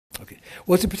Okay.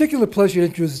 Well, it's a particular pleasure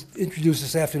to introduce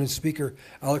this afternoon's speaker,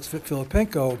 Alex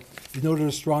Filippenko, the noted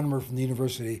astronomer from the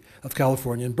University of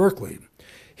California in Berkeley.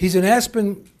 He's in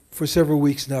Aspen for several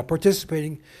weeks now,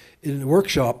 participating in a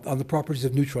workshop on the properties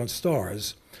of neutron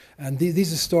stars. And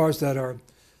these are stars that are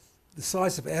the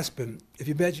size of Aspen. If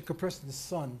you imagine compressing the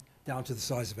sun down to the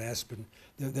size of Aspen,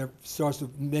 they're stars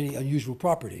with many unusual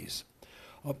properties.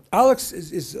 Alex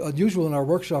is unusual in our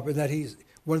workshop in that he's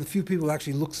one of the few people who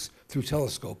actually looks through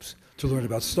telescopes to learn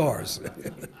about stars.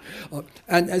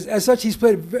 And as such, he's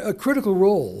played a critical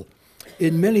role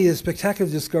in many of the spectacular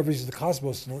discoveries of the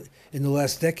cosmos in the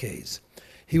last decades.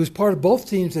 He was part of both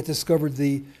teams that discovered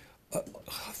the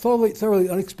thoroughly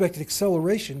unexpected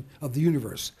acceleration of the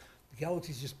universe. The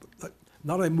galaxies just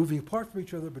not only moving apart from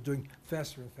each other, but doing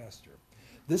faster and faster.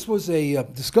 This was a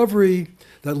discovery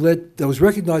that was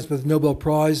recognized by the Nobel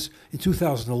Prize in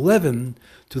 2011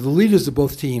 to the leaders of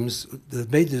both teams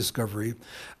that made the discovery.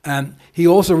 And he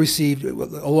also received,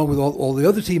 along with all the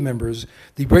other team members,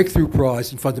 the Breakthrough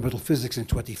Prize in Fundamental Physics in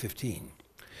 2015.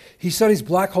 He studies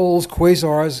black holes,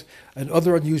 quasars, and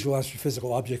other unusual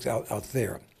astrophysical objects out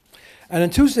there. And on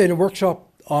Tuesday, in a workshop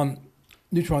on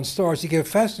neutron stars, he gave a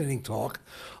fascinating talk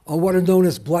on what are known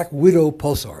as black widow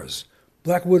pulsars.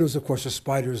 Black widows, of course, are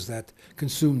spiders that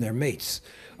consume their mates.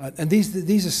 And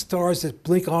these are stars that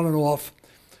blink on and off,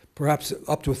 perhaps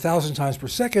up to 1,000 times per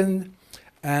second,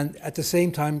 and at the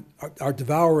same time are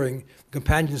devouring the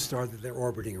companion star that they're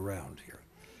orbiting around here.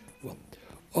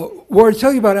 Well, were to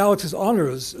tell you about Alex's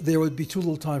honors, there would be too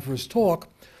little time for his talk,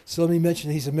 so let me mention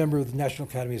he's a member of the National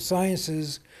Academy of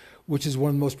Sciences, which is one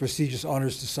of the most prestigious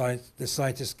honors that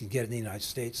scientists can get in the United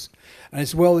States. And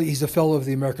as well, he's a fellow of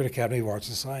the American Academy of Arts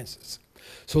and Sciences.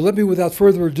 So let me, without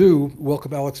further ado,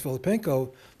 welcome Alex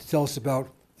Filippenko to tell us about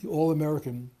the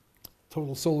all-American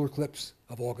total solar eclipse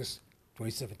of August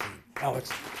 2017.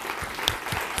 Alex.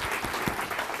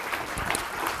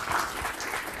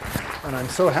 And I'm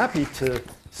so happy to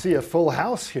see a full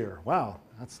house here. Wow,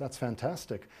 that's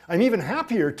fantastic. I'm even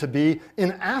happier to be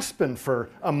in Aspen for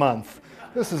a month.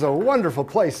 This is a wonderful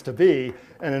place to be,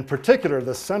 and in particular,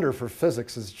 the Center for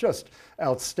Physics is just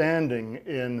outstanding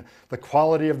in the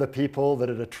quality of the people that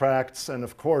it attracts, and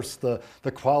of course, the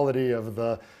quality of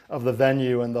the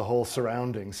venue and the whole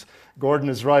surroundings. Gordon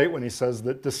is right when he says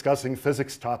that discussing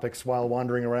physics topics while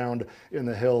wandering around in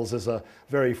the hills is a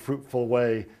very fruitful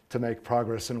way to make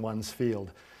progress in one's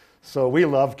field. So we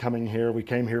love coming here. We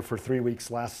came here for 3 weeks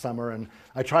last summer, and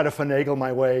I try to finagle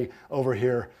my way over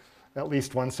here at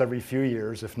least once every few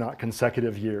years, if not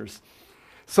consecutive years.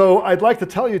 So I'd like to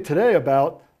tell you today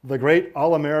about the great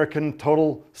all-American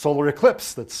total solar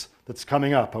eclipse that's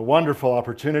coming up, a wonderful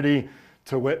opportunity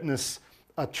to witness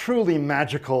a truly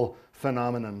magical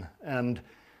phenomenon. And,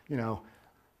 you know,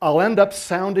 I'll end up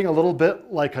sounding a little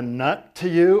bit like a nut to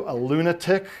you, a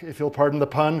lunatic, if you'll pardon the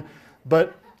pun,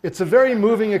 but it's a very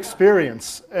moving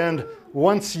experience. And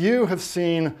once you have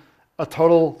seen a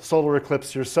total solar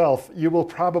eclipse yourself, you will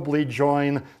probably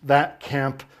join that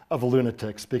camp of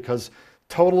lunatics, because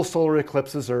total solar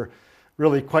eclipses are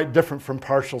really quite different from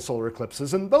partial solar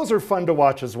eclipses, and those are fun to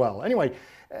watch as well. Anyway,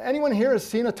 anyone here has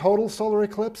seen a total solar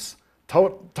eclipse?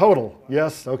 Total,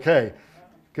 yes, okay,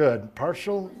 good.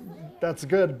 Partial, that's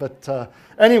good, but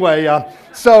anyway,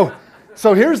 so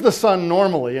here's the sun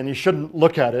normally, and you shouldn't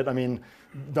look at it. I mean,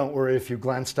 don't worry if you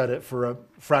glanced at it for a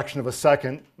fraction of a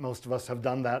second. Most of us have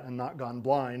done that and not gone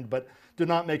blind, but do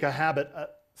not make a habit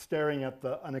at staring at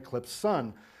the uneclipsed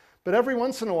sun. But every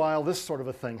once in a while, this sort of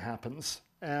a thing happens.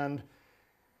 And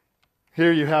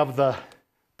here you have the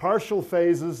partial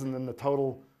phases and then the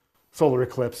total solar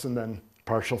eclipse and then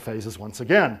partial phases once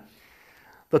again.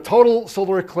 The total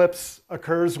solar eclipse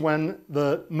occurs when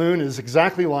the moon is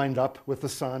exactly lined up with the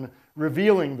sun,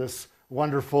 revealing this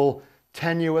wonderful,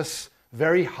 tenuous,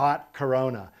 very hot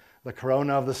corona. The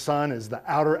corona of the sun is the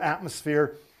outer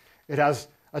atmosphere. It has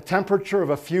a temperature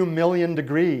of a few million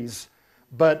degrees,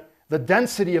 but the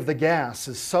density of the gas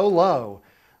is so low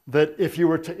that if you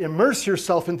were to immerse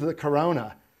yourself into the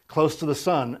corona close to the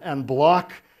sun and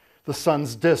block the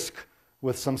sun's disk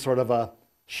with some sort of a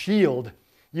shield,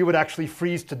 you would actually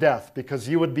freeze to death, because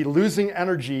you would be losing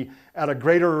energy at a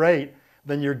greater rate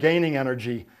than you're gaining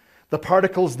energy. The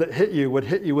particles that hit you would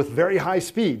hit you with very high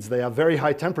speeds. They have very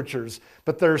high temperatures,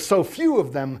 but there are so few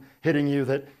of them hitting you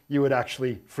that you would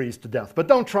actually freeze to death. But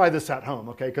don't try this at home,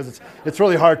 okay? Because it's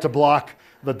really hard to block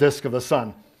the disk of the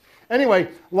sun.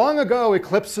 Anyway, long ago,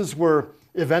 eclipses were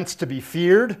events to be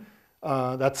feared.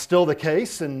 That's still the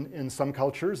case in some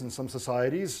cultures, in some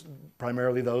societies,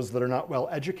 primarily those that are not well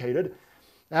educated.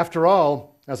 After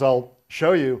all, as I'll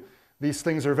show you, these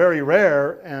things are very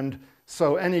rare, and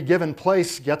So any given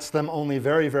place gets them only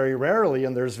very, very rarely,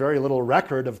 and there's very little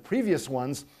record of previous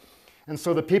ones. And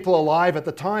so the people alive at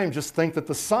the time just think that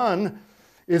the sun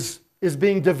is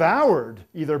being devoured,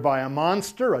 either by a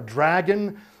monster, a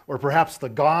dragon, or perhaps the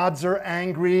gods are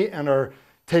angry and are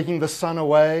taking the sun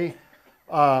away.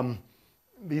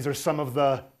 These are some of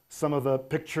the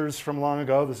pictures from long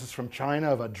ago. This is from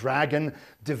China of a dragon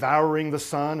devouring the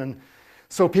sun. And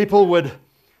so people would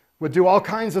do all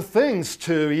kinds of things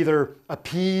to either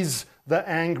appease the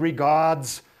angry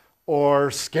gods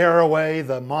or scare away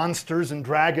the monsters and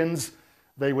dragons.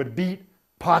 They would beat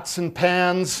pots and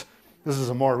pans. This is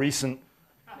a more recent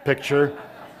picture.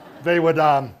 They would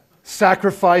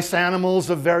sacrifice animals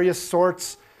of various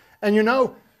sorts. And you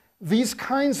know, these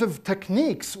kinds of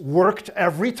techniques worked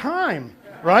every time,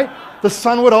 right? The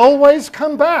sun would always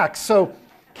come back, so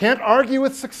can't argue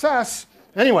with success.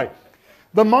 Anyway,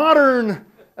 the modern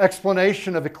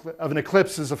explanation of an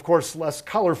eclipse is, of course, less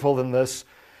colorful than this,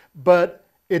 but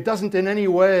it doesn't in any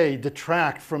way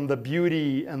detract from the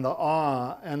beauty and the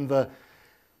awe and the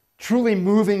truly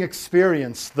moving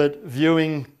experience that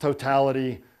viewing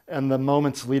totality and the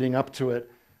moments leading up to it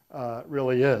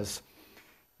really is.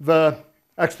 The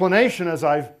explanation, as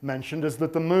I've mentioned, is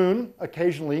that the moon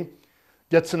occasionally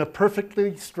gets in a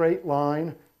perfectly straight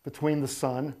line between the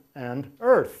sun and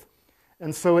Earth.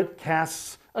 And so it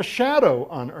casts a shadow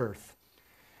on Earth.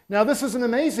 Now, this is an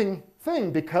amazing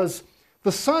thing because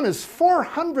the sun is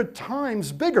 400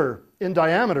 times bigger in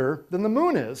diameter than the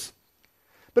moon is.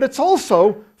 But it's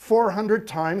also 400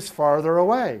 times farther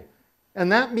away.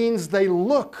 And that means they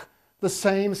look the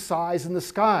same size in the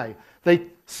sky. They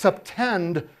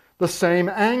subtend the same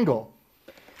angle.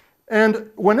 And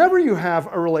whenever you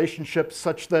have a relationship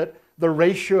such that the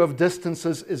ratio of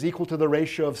distances is equal to the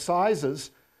ratio of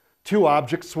sizes, two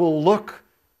objects will look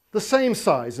the same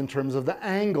size in terms of the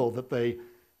angle that they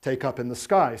take up in the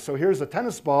sky. So here's a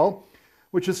tennis ball,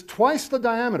 which is twice the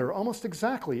diameter, almost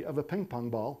exactly, of a ping pong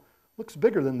ball. Looks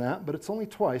bigger than that, but it's only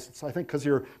twice. It's, I think, because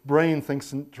your brain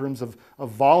thinks in terms of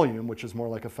volume, which is more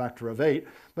like a factor of 8.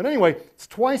 But anyway, it's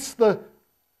twice the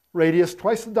radius,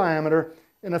 twice the diameter.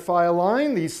 And if I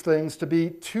align these things to be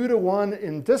 2 to 1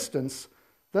 in distance,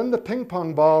 then the ping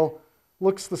pong ball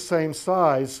looks the same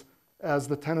size as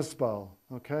the tennis ball,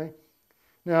 okay?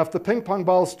 Now, if the ping pong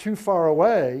ball is too far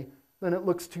away, then it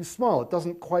looks too small. It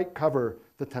doesn't quite cover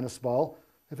the tennis ball.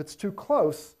 If it's too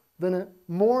close, then it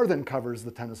more than covers the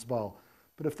tennis ball.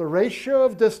 But if the ratio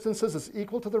of distances is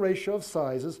equal to the ratio of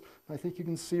sizes, I think you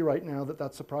can see right now that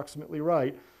that's approximately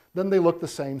right, then they look the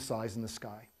same size in the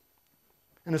sky.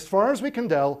 And as far as we can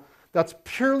tell, that's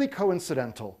purely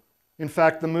coincidental. In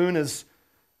fact, the moon is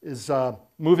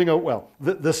moving out, well,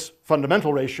 this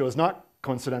fundamental ratio is not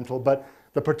coincidental, but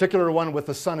the particular one with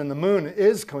the sun and the moon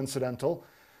is coincidental.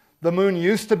 The moon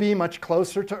used to be much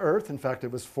closer to Earth. In fact,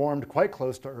 it was formed quite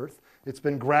close to Earth. It's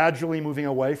been gradually moving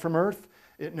away from Earth.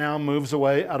 It now moves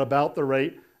away at about the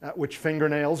rate at which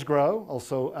fingernails grow,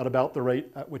 also at about the rate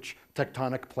at which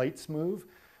tectonic plates move,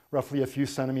 roughly a few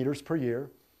centimeters per year.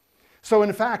 So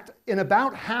in fact, in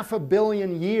about 500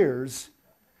 million years,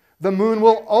 the moon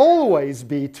will always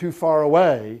be too far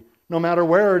away, no matter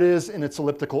where it is in its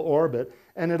elliptical orbit,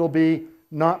 and it'll be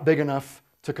not big enough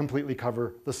to completely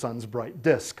cover the sun's bright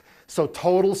disk. So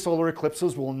total solar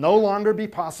eclipses will no longer be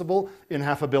possible in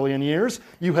 500 million years.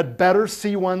 You had better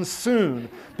see one soon,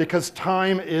 because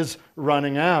time is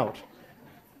running out.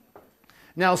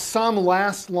 Now, some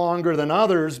last longer than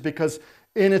others because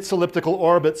in its elliptical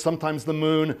orbit, sometimes the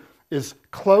moon is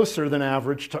closer than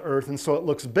average to Earth, and so it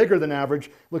looks bigger than average,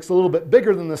 looks a little bit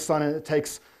bigger than the sun, and it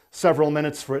takes several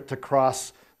minutes for it to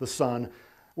cross the sun.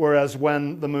 Whereas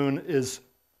when the moon is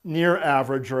near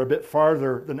average or a bit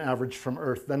farther than average from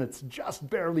Earth, then it's just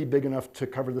barely big enough to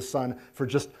cover the sun for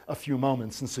just a few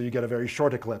moments, and so you get a very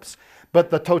short eclipse. But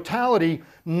the totality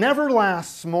never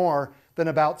lasts more than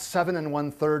about 7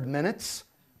 1/3 minutes,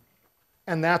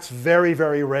 and that's very,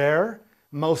 very rare.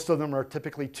 Most of them are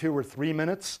typically 2 or 3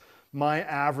 minutes. My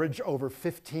average over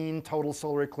 15 total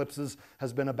solar eclipses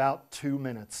has been about 2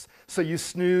 minutes. So you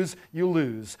snooze, you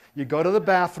lose. You go to the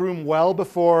bathroom well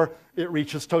before it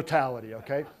reaches totality,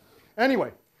 okay?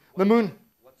 Anyway, the moon...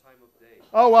 What time of day?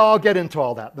 Oh, well, I'll get into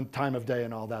all that, the time of day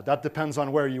and all that. That depends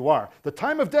on where you are. The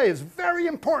time of day is very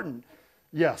important.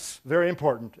 Yes, very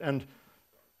important. And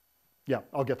yeah,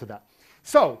 I'll get to that.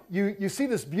 So you see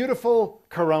this beautiful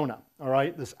corona, all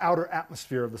right, this outer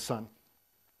atmosphere of the sun.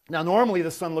 Now, normally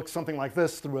the sun looks something like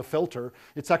this through a filter.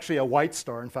 It's actually a white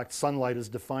star. In fact, sunlight is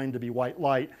defined to be white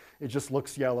light. It just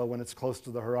looks yellow when it's close to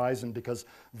the horizon because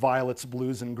violets,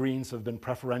 blues, and greens have been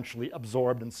preferentially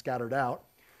absorbed and scattered out.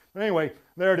 But anyway,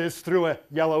 there it is through a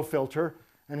yellow filter.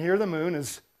 And here the moon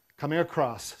is coming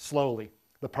across slowly.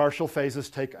 The partial phases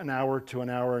take an hour to an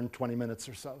hour and 20 minutes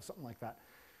or so, something like that.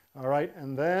 All right,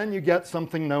 and then you get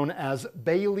something known as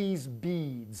Bailey's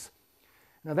beads.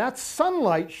 Now that's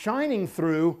sunlight shining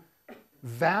through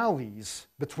valleys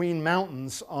between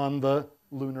mountains on the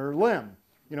lunar limb.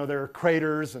 You know, there are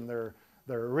craters and there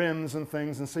are rims and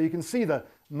things, and so you can see the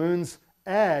moon's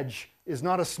edge is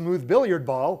not a smooth billiard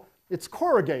ball, it's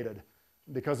corrugated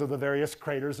because of the various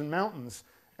craters and mountains.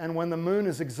 And when the moon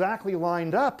is exactly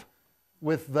lined up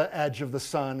with the edge of the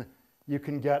sun, you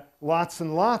can get lots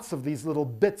and lots of these little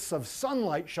bits of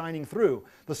sunlight shining through,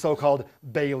 the so-called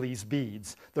Bailey's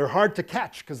beads. They're hard to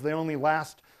catch because they only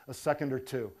last a second or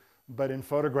two. But in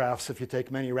photographs, if you take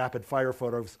many rapid fire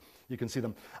photos, you can see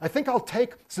them. I think I'll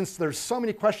take, since there's so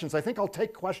many questions, I think I'll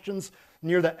take questions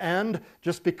near the end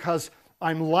just because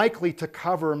I'm likely to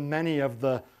cover many of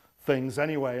the things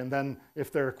anyway. And then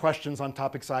if there are questions on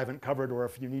topics I haven't covered or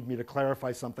if you need me to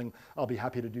clarify something, I'll be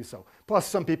happy to do so. Plus,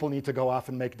 some people need to go off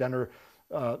and make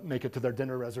it to their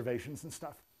dinner reservations and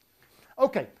stuff.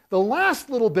 Okay, the last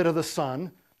little bit of the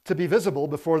sun to be visible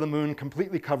before the moon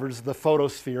completely covers the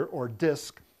photosphere or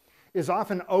disk is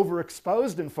often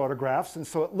overexposed in photographs, and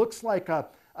so it looks like a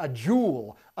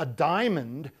jewel, a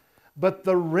diamond, but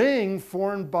the ring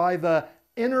formed by the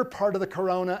inner part of the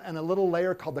corona and a little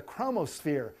layer called the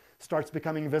chromosphere starts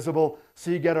becoming visible.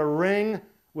 So you get a ring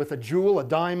with a jewel, a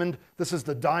diamond. This is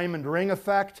the diamond ring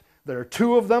effect. There are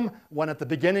two of them, one at the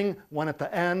beginning, one at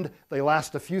the end. They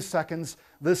last a few seconds.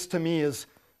 This, to me, is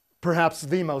perhaps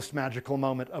the most magical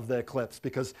moment of the eclipse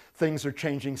because things are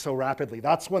changing so rapidly.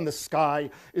 That's when the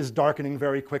sky is darkening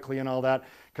very quickly and all that,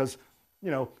 because, you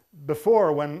know,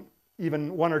 before, when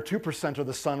even 1 or 2% of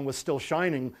the sun was still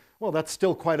shining, well, that's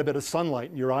still quite a bit of sunlight,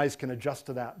 and your eyes can adjust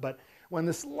to that. But when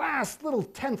this last little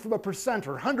 1/10 of a percent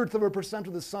or 100th of a percent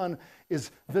of the sun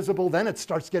is visible, then it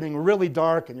starts getting really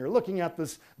dark, and you're looking at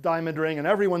this diamond ring, and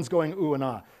everyone's going ooh and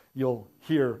ah. You'll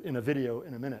hear in a video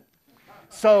in a minute.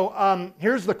 So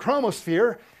here's the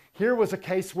chromosphere. Here was a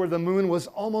case where the moon was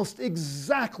almost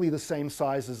exactly the same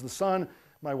size as the sun.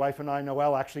 My wife and I,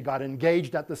 Noelle, actually got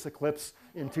engaged at this eclipse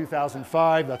in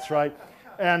 2005, that's right.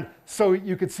 And so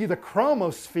you could see the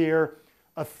chromosphere,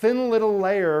 a thin little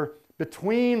layer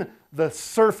between the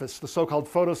surface, the so-called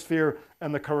photosphere,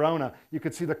 and the corona. You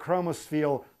could see the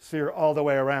chromosphere all the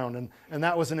way around. And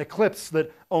that was an eclipse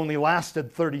that only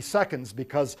lasted 30 seconds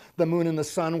because the moon and the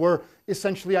sun were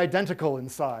essentially identical in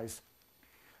size.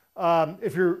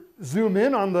 If you zoom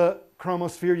in on the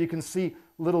chromosphere, you can see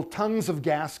little tongues of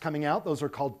gas coming out. Those are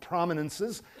called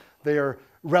prominences. They are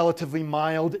relatively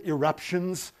mild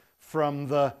eruptions from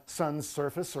the sun's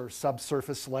surface or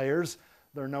subsurface layers.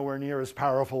 They're nowhere near as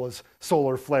powerful as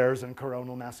solar flares and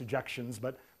coronal mass ejections,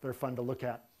 but they're fun to look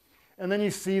at. And then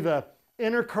you see the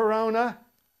inner corona,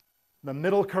 the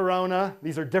middle corona.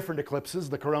 These are different eclipses.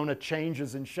 The corona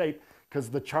changes in shape because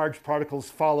the charged particles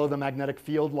follow the magnetic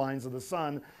field lines of the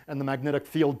sun, and the magnetic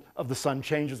field of the sun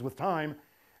changes with time.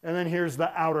 And then here's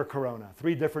the outer corona,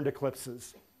 3 different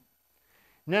eclipses.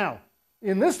 Now,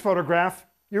 in this photograph,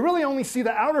 you really only see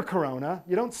the outer corona.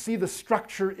 You don't see the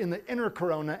structure in the inner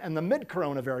corona and the mid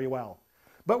corona very well.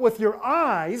 But with your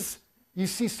eyes, you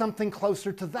see something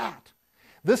closer to that.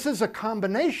 This is a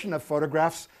combination of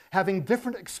photographs having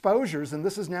different exposures, and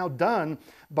this is now done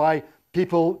by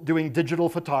people doing digital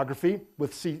photography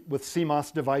with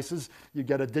CMOS devices. You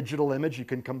get a digital image, you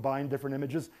can combine different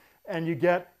images, and you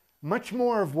get much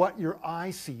more of what your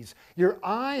eye sees. Your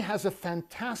eye has a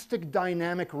fantastic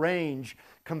dynamic range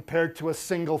compared to a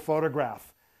single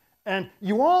photograph. And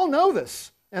you all know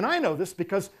this, and I know this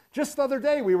because just the other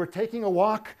day we were taking a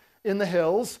walk in the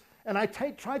hills, and I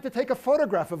tried to take a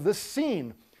photograph of this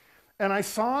scene. And I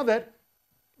saw that,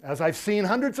 as I've seen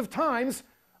hundreds of times,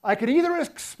 I could either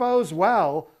expose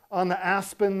well on the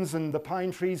aspens and the pine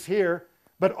trees here,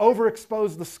 but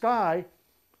overexpose the sky,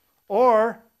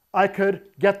 or I could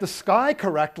get the sky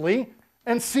correctly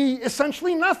and see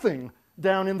essentially nothing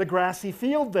down in the grassy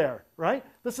field there, right?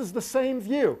 This is the same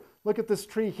view. Look at this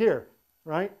tree here,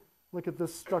 right? Look at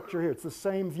this structure here. It's the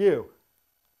same view.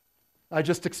 I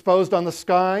just exposed on the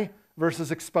sky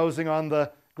versus exposing on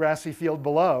the grassy field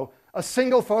below. A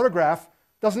single photograph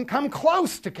doesn't come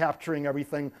close to capturing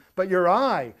everything, but your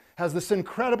eye has this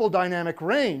incredible dynamic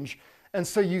range, and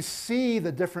so you see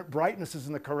the different brightnesses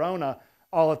in the corona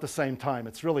all at the same time.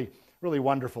 It's really, really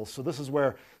wonderful. So this is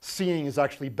where seeing is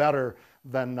actually better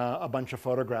than a bunch of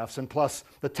photographs. And plus,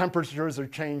 the temperatures are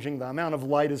changing, the amount of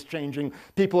light is changing,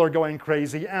 people are going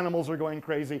crazy, animals are going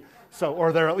crazy,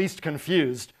 or they're at least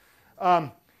confused.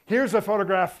 Here's a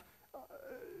photograph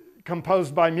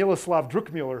composed by Miloslav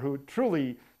Druckmüller, who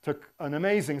truly took an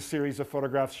amazing series of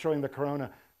photographs showing the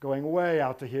corona going way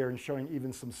out to here and showing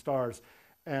even some stars.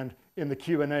 And in the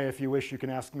Q&A, if you wish, you can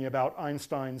ask me about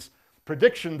Einstein's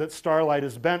prediction that starlight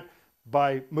is bent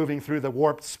by moving through the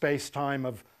warped space-time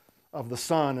of the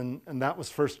sun, and that was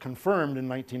first confirmed in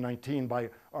 1919 by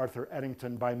Arthur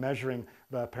Eddington by measuring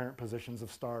the apparent positions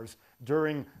of stars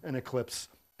during an eclipse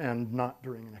and not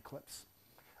during an eclipse.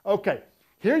 Okay,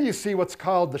 here you see what's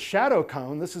called the shadow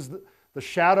cone. This is the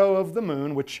shadow of the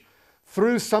moon, which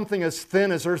through something as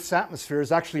thin as Earth's atmosphere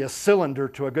is actually a cylinder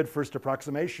to a good first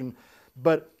approximation,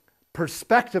 but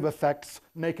perspective effects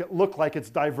make it look like it's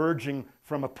diverging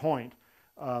from a point,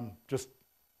 just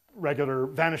regular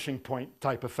vanishing point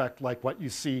type effect like what you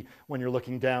see when you're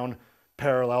looking down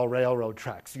parallel railroad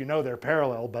tracks. You know they're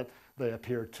parallel, but they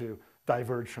appear to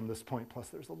diverge from this point. Plus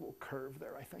there's a little curve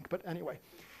there, I think. But anyway,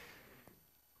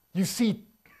 you see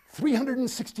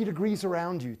 360 degrees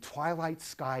around you, twilight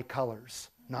sky colors,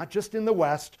 not just in the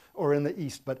west or in the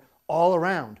east, but all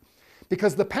around.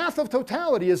 Because the path of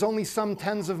totality is only some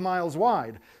tens of miles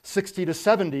wide, 60 to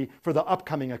 70 for the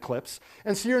upcoming eclipse.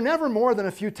 And so you're never more than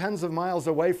a few tens of miles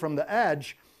away from the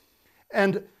edge.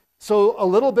 And so a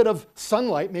little bit of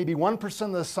sunlight, maybe 1%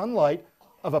 of the sunlight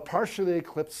of a partially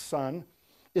eclipsed sun,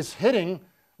 is hitting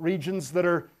regions that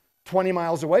are 20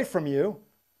 miles away from you,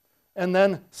 and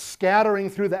then scattering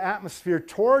through the atmosphere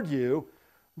toward you.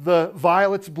 The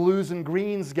violets, blues, and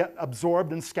greens get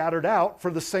absorbed and scattered out for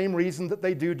the same reason that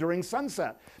they do during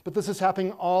sunset. But this is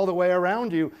happening all the way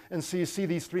around you, and so you see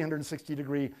these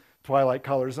 360-degree twilight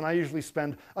colors. And I usually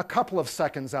spend a couple of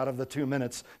seconds out of the 2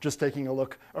 minutes just taking a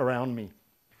look around me.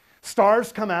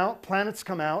 Stars come out, planets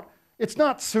come out. It's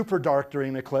not super dark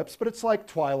during an eclipse, but it's like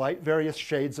twilight, various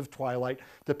shades of twilight,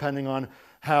 depending on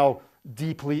how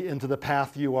deeply into the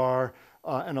path you are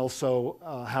and also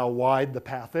how wide the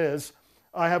path is.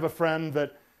 I have a friend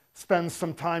that spends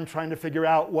some time trying to figure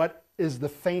out what is the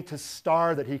faintest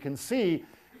star that he can see.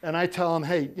 And I tell him,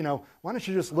 hey, why don't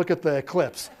you just look at the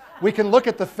eclipse? We can look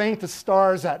at the faintest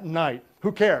stars at night.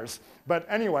 Who cares? But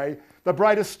anyway, the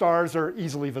brightest stars are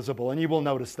easily visible, and you will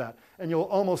notice that. And you'll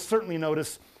almost certainly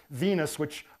notice Venus,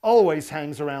 which always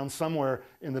hangs around somewhere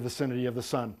in the vicinity of the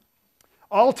sun.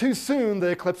 All too soon, the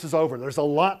eclipse is over. There's a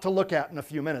lot to look at in a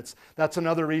few minutes. That's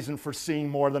another reason for seeing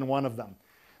more than one of them.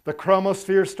 The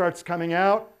chromosphere starts coming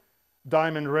out,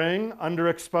 diamond ring,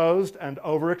 underexposed and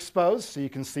overexposed, so you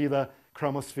can see the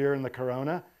chromosphere and the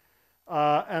corona.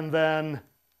 And then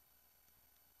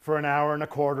for an hour and a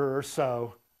quarter or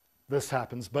so, this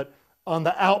happens. But on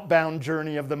the outbound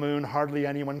journey of the moon, hardly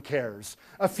anyone cares.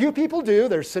 A few people do.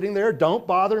 They're sitting there, don't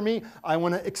bother me. I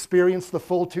want to experience the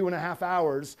full 2.5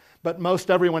 hours. But most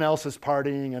everyone else is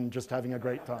partying and just having a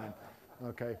great time.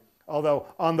 Okay. Although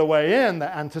on the way in,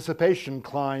 the anticipation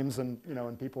climbs and,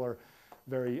 and people are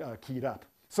very keyed up.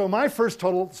 So my first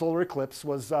total solar eclipse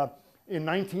was in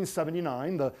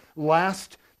 1979, the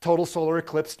last total solar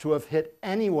eclipse to have hit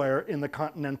anywhere in the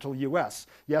continental US.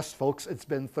 Yes, folks, it's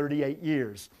been 38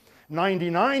 years.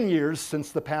 99 years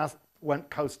since the path went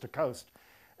coast to coast.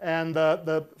 And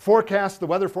the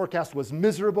weather forecast was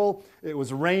miserable. It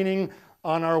was raining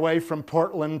on our way from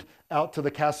Portland out to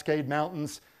the Cascade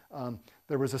Mountains.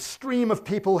 There was a stream of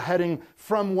people heading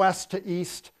from west to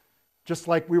east, just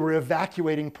like we were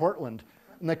evacuating Portland.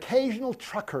 An occasional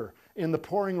trucker in the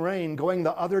pouring rain going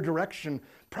the other direction,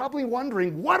 probably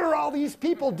wondering, what are all these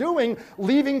people doing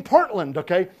leaving Portland,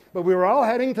 okay? But we were all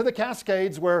heading to the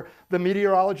Cascades, where the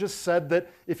meteorologist said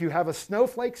that if you have a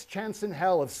snowflake's chance in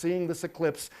hell of seeing this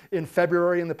eclipse in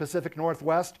February in the Pacific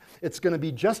Northwest, it's going to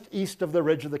be just east of the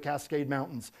ridge of the Cascade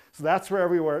Mountains. So that's where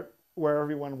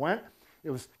everyone went. It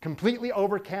was completely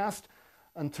overcast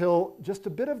until just a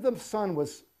bit of the sun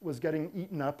was getting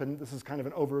eaten up, and this is kind of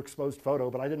an overexposed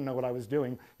photo, but I didn't know what I was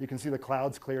doing. You can see the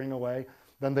clouds clearing away.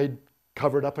 Then they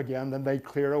covered up again, then they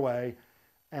clear away,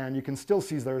 and you can still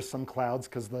see there's some clouds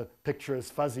because the picture is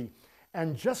fuzzy.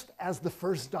 And just as the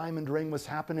first diamond ring was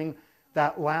happening,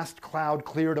 that last cloud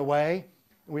cleared away.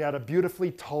 We had a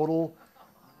beautifully clear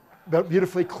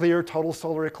total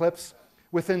solar eclipse.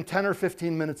 Within 10 or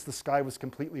 15 minutes, the sky was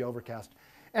completely overcast.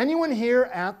 Anyone here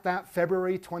at that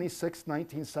February 26,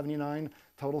 1979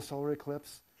 total solar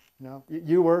eclipse? No?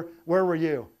 You were? Where were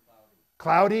you?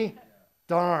 Cloudy? Yeah.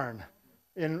 Darn.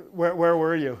 Where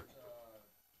were you?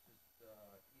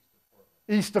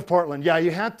 East of Portland. Yeah,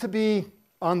 you had to be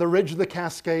on the ridge of the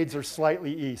Cascades or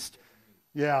slightly east.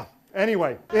 Yeah.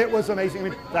 Anyway, it was amazing.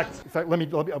 In fact, let me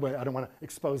wait, I don't want to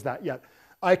expose that yet.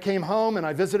 I came home and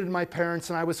I visited my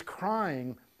parents, and I was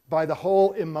crying by the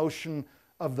whole emotion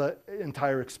of the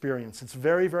entire experience. It's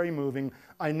very, very moving.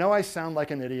 I know I sound like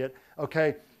an idiot,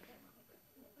 okay?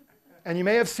 And you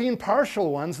may have seen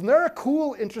partial ones, and they're a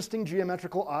cool, interesting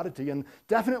geometrical oddity, and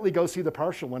definitely go see the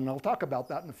partial one, and I'll talk about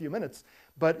that in a few minutes.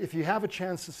 But if you have a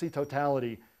chance to see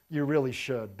totality, you really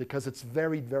should, because it's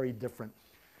very, very different.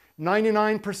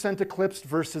 99% eclipsed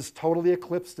versus totally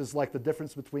eclipsed is like the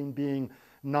difference between being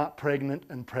not pregnant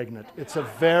and pregnant. It's a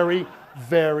very,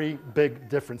 very big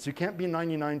difference. You can't be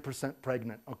 99%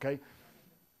 pregnant, okay?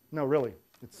 No, really.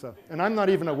 It's, and I'm not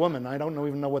even a woman. I don't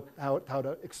even know how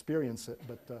to experience it.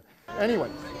 But anyway,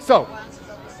 so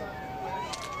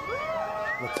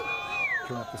let's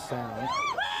turn up the sound.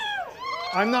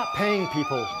 I'm not paying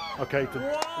people, okay,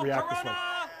 to react this way.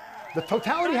 The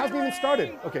totality hasn't even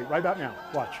started. Okay, right about now.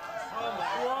 Watch.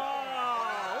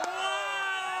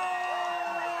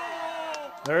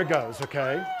 There it goes,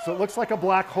 okay? So it looks like a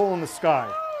black hole in the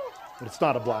sky. But it's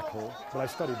not a black hole. But I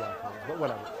study black holes, but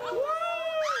whatever.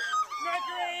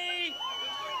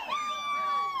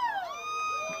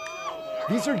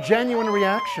 These are genuine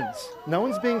reactions. No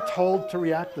one's being told to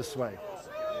react this way.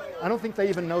 I don't think they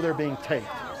even know they're being taped.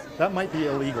 That might be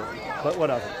illegal, but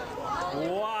whatever.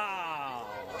 Wow.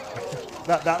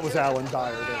 That was Alan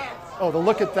Dyer there. Oh, the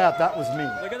look at that, that was me.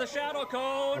 Look at the shadow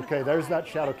cone. Okay, there's that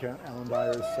shadow cone Alan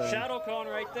Dyer is saying. Shadow cone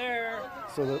right there.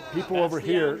 So the people That's over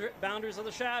here boundaries of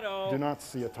the shadow. do not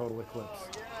see a total eclipse.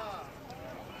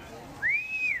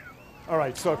 All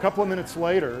right, so a couple of minutes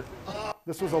later,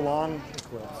 this was a long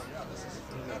eclipse.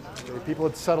 Okay, people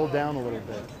had settled down a little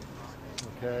bit.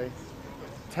 Okay,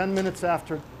 10 minutes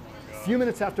after, a few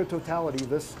minutes after totality,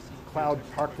 this cloud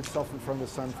parked itself in front of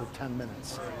the sun for 10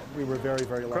 minutes. We were very,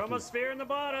 very lucky. Chromosphere in the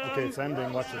bottom. Okay, it's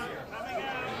ending. Watch this.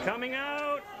 Coming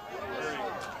out.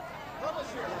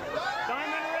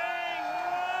 Diamond ring.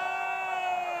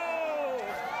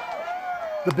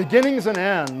 Whoa! The beginnings and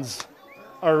ends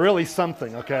are really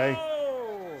something, okay?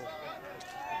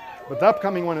 But the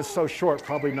upcoming one is so short,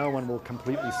 probably no one will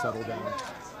completely settle down.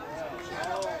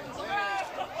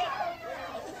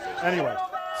 Anyway,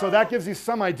 so that gives you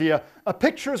some idea. A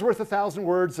picture is worth 1,000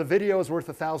 words, a video is worth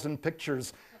 1,000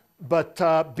 pictures, but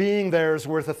being there is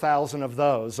worth 1,000 of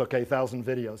those, okay, 1,000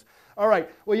 videos. All right,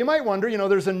 well, you might wonder, you know,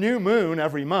 there's a new moon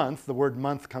every month. The word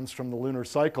month comes from the lunar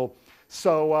cycle.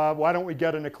 So why don't we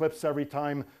get an eclipse every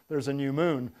time there's a new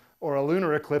moon, or a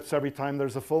lunar eclipse every time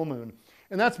there's a full moon?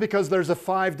 And that's because there's a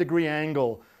 5-degree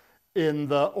angle in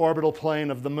the orbital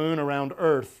plane of the moon around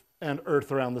Earth and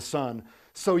Earth around the sun.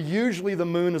 So usually the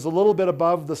moon is a little bit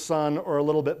above the sun or a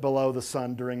little bit below the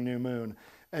sun during new moon.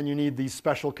 And you need these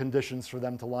special conditions for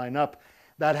them to line up.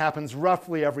 That happens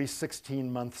roughly every 16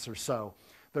 months or so.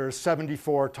 There are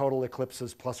 74 total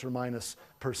eclipses plus or minus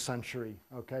per century,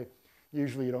 okay?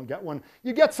 Usually you don't get one.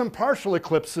 You get some partial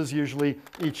eclipses usually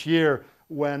each year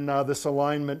when this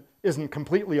alignment isn't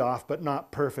completely off, but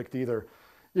not perfect either.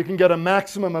 You can get a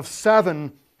maximum of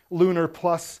 7 lunar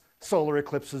plus solar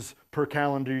eclipses per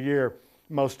calendar year,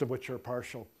 most of which are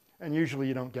partial. And usually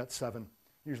you don't get 7.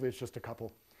 Usually it's just a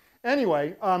couple.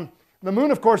 Anyway, the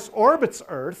moon, of course, orbits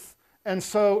Earth, and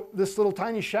so this little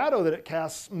tiny shadow that it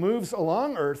casts moves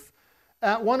along Earth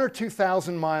at 1,000 or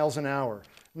 2,000 miles an hour.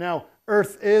 Now,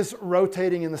 Earth is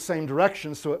rotating in the same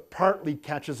direction, so it partly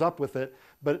catches up with it,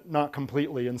 but not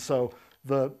completely. And so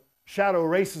the shadow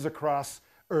races across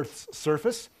Earth's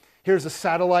surface. Here's a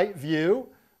satellite view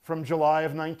from July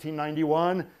of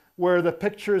 1991, where the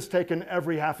picture is taken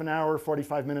every half an hour,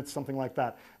 45 minutes, something like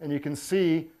that. And you can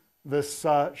see this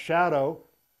shadow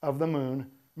of the moon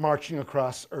marching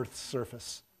across Earth's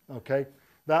surface. Okay?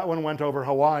 That one went over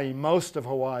Hawaii, most of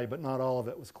Hawaii, but not all of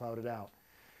it was clouded out.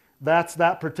 That's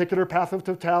that particular path of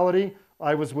totality.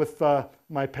 I was with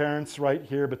my parents right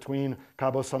here between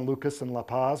Cabo San Lucas and La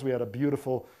Paz. We had a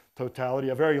beautiful totality,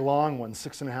 a very long one,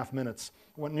 6.5 minutes,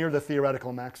 went near the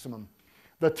theoretical maximum.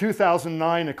 The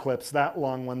 2009 eclipse, that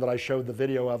long one that I showed the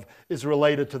video of, is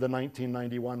related to the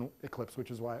 1991 eclipse, which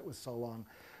is why it was so long.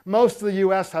 Most of the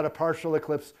US had a partial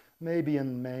eclipse. Maybe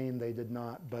in Maine they did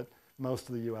not, but most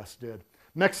of the US did.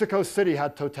 Mexico City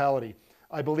had totality.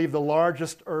 I believe the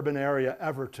largest urban area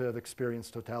ever to have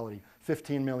experienced totality,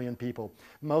 15 million people.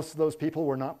 Most of those people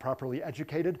were not properly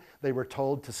educated. They were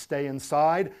told to stay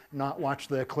inside, not watch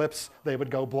the eclipse. They would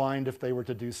go blind if they were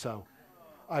to do so.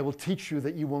 I will teach you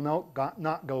that you will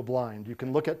not go blind. You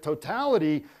can look at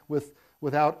totality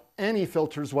without any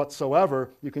filters whatsoever.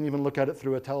 You can even look at it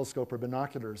through a telescope or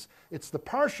binoculars. It's the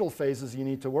partial phases you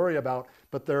need to worry about,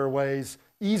 but there are ways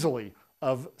easily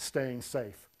of staying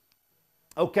safe.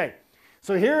 Okay.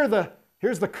 So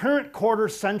here's the current quarter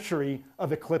century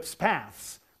of eclipse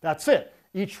paths. That's it.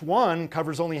 Each one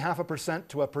covers only 0.5%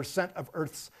 to 1% of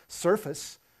Earth's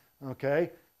surface. Okay?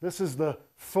 This is the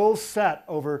full set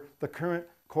over the current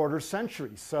quarter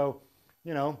century. So,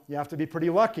 you know, you have to be pretty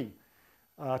lucky.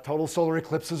 Total solar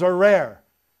eclipses are rare.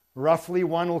 Roughly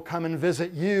one will come and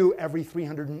visit you every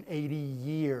 380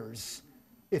 years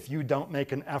if you don't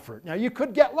make an effort. Now, you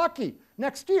could get lucky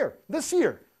next year, this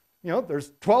year. You know, there's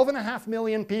 12.5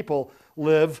 million people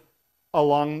live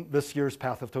along this year's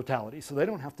path of totality. So they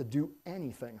don't have to do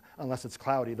anything unless it's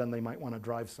cloudy, then they might want to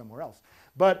drive somewhere else.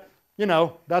 But, you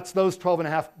know, that's those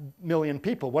 12.5 million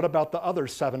people. What about the other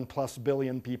 7+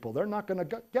 billion people? They're not going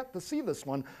to get to see this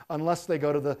one unless they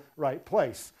go to the right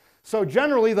place. So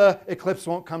generally the eclipse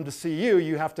won't come to see you,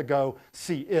 you have to go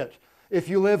see it. If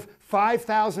you live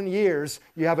 5,000 years,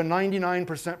 you have a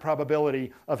 99%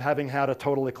 probability of having had a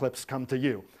total eclipse come to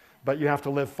you. But you have to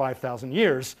live 5,000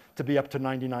 years to be up to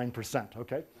 99%,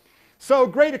 okay? So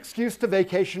great excuse to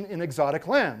vacation in exotic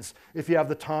lands. If you have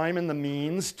the time and the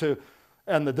means to,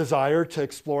 and the desire to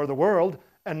explore the world,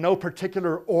 and no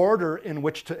particular order in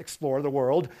which to explore the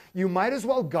world, you might as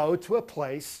well go to a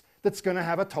place that's going to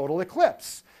have a total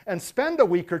eclipse and spend a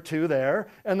week or two there,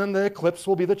 and then the eclipse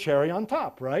will be the cherry on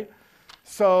top, right?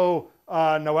 So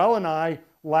Noelle and I,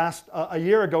 a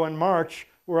year ago in March,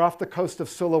 were off the coast of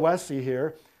Sulawesi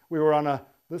here. We were on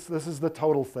this is the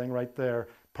total thing right there.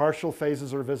 Partial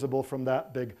phases are visible from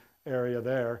that big area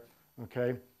there,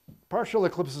 okay? Partial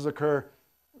eclipses occur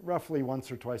roughly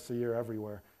once or twice a year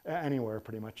everywhere, anywhere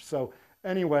pretty much. So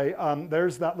anyway,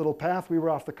 there's that little path. We were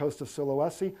off the coast of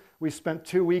Sulawesi. We spent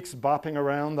 2 weeks bopping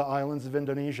around the islands of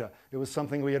Indonesia. It was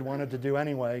something we had wanted to do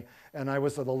anyway, and I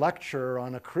was the lecturer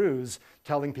on a cruise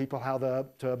telling people how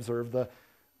to observe the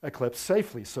eclipse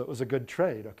safely, so it was a good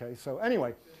trade, okay? So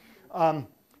anyway,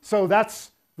 so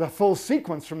that's the full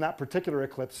sequence from that particular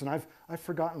eclipse, and I've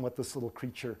forgotten what this little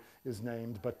creature is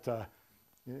named, but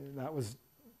that was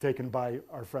taken by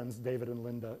our friends David and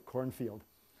Linda Cornfield.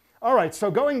 All right, so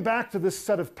going back to this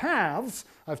set of paths,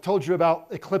 I've told you about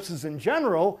eclipses in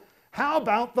general. How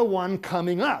about the one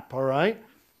coming up, all right?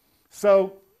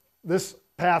 So this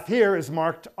path here is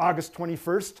marked August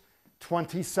 21st,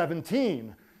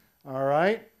 2017, all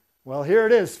right? Well, here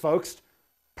it is, folks.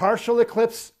 Partial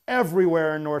eclipse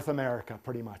everywhere in North America,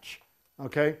 pretty much,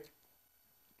 okay?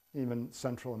 Even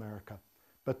Central America.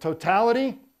 But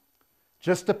totality,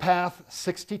 just a path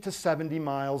 60 to 70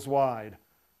 miles wide.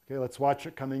 Okay, let's watch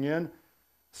it coming in.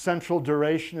 Central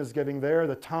duration is given there.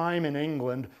 The time in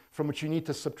England from which you need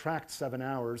to subtract 7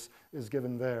 hours is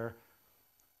given there.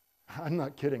 I'm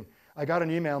not kidding. I got an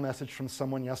email message from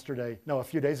someone a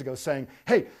few days ago saying,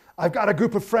 hey, I've got a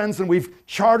group of friends and we've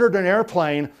chartered an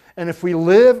airplane, and if we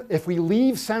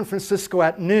leave San Francisco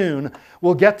at noon,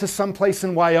 we'll get to someplace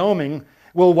in Wyoming,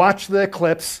 we'll watch the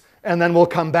eclipse, and then we'll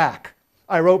come back.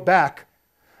 I wrote back,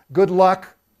 good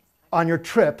luck on your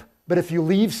trip, but if you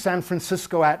leave San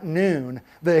Francisco at noon,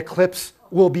 the eclipse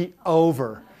will be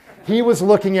over. He was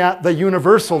looking at the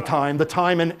universal time, the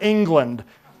time in England.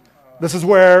 This is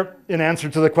where, in answer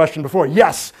to the question before,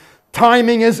 yes,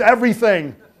 timing is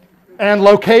everything. And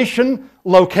location,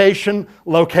 location,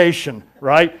 location,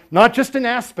 right? Not just in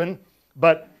Aspen,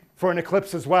 but for an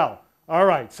eclipse as well. All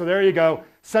right, so there you go.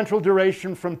 Central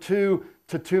duration from 2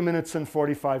 to 2 minutes and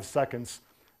 45 seconds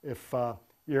if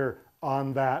you're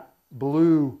on that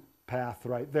blue path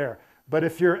right there. But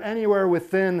if you're anywhere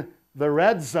within the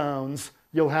red zones,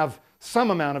 you'll have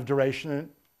some amount of duration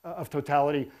of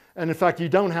totality. And in fact, you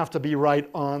don't have to be right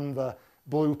on the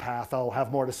blue path. I'll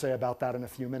have more to say about that in a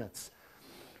few minutes.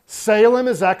 Salem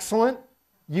is excellent.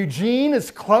 Eugene is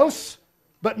close,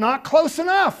 but not close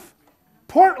enough.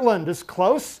 Portland is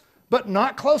close, but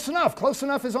not close enough. Close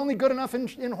enough is only good enough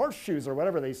in horseshoes or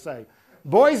whatever they say.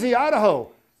 Boise, Idaho,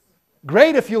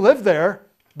 great if you live there,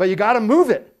 but you got to move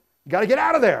it. You got to get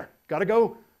out of there. Got to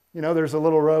go, you know, there's a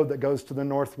little road that goes to the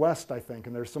northwest, I think,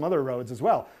 and there's some other roads as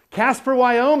well. Casper,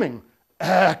 Wyoming,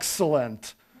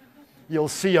 excellent. You'll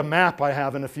see a map I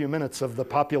have in a few minutes of the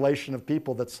population of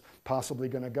people that's possibly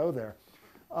going to go there.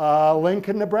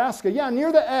 Lincoln, Nebraska, yeah,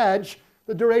 near the edge.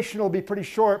 The duration will be pretty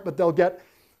short, but they'll get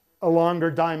a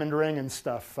longer diamond ring and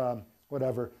stuff,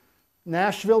 whatever.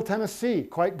 Nashville, Tennessee,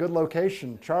 quite good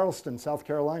location. Charleston, South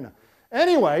Carolina.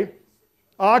 Anyway,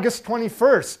 August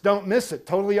 21st, don't miss it,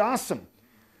 totally awesome.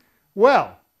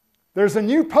 Well, there's a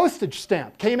new postage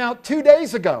stamp, came out 2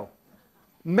 days ago,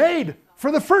 made for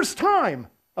the first time,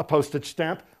 a postage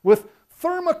stamp with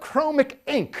thermochromic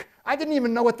ink. I didn't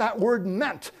even know what that word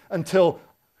meant until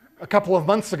a couple of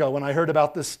months ago when I heard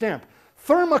about this stamp.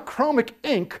 Thermochromic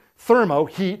ink, thermo,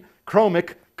 heat,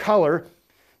 chromic, color.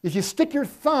 If you stick your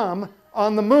thumb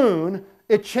on the moon,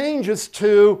 it changes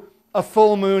to a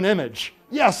full moon image.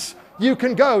 Yes, you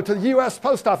can go to the US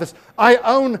Post Office. I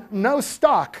own no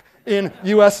stock in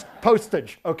US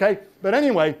postage, okay? But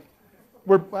anyway,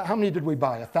 How many did we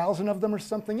buy? 1,000 of them or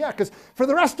something? Yeah, because for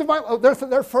the rest of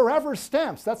they're forever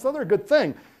stamps. That's the other good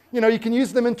thing. You can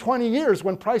use them in 20 years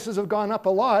when prices have gone up a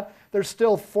lot. They're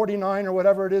still 49 or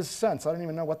whatever it is cents. I don't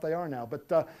even know what they are now, but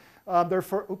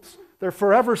they're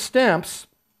forever stamps.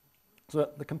 So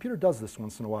the computer does this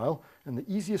once in a while, and the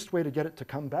easiest way to get it to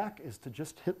come back is to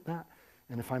just hit that.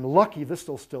 And if I'm lucky, this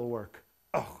will still work.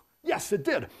 Oh, yes, it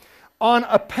did. On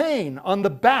a pane, on the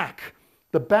back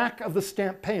of the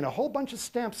stamp pane, a whole bunch of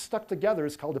stamps stuck together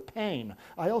is called a pane.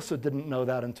 I also didn't know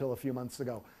that until a few months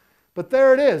ago. But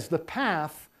there it is, the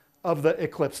path of the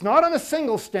eclipse. Not on a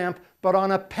single stamp, but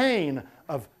on a pane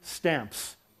of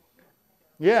stamps.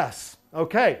 Yes,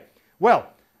 okay.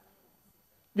 Well,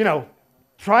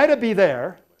 try to be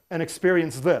there and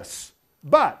experience this.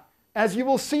 But, as you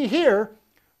will see here,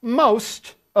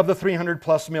 most of the 300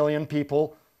 plus million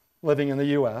people living in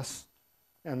the US,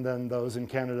 and then those in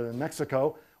Canada and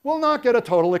Mexico, will not get a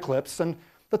total eclipse. And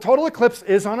the total eclipse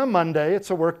is on a Monday.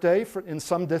 It's a work day. In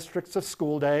some districts, a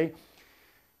school day.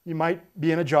 You might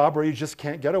be in a job where you just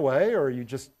can't get away, or you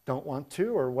just don't want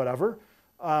to, or whatever.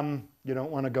 You don't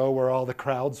want to go where all the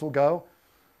crowds will go.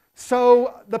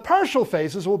 So the partial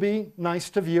phases will be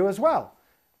nice to view as well.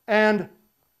 And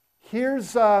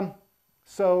here's, let's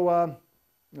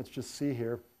just see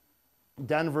here.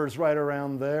 Denver's right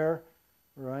around there,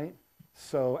 right?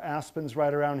 So Aspen's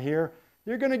right around here.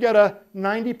 You're going to get a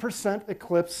 90%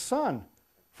 eclipse sun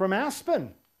from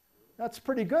Aspen. That's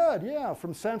pretty good, yeah.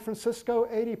 From San Francisco,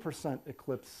 80%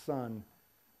 eclipse sun.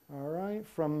 All right,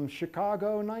 from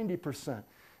Chicago, 90%.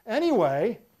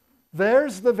 Anyway,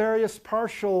 there's the various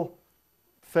partial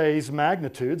phase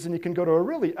magnitudes, and you can go to a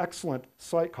really excellent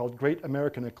site called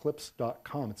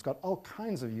greatamericaneclipse.com. It's got all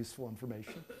kinds of useful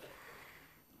information.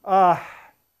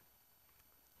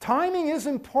 Timing is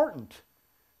important.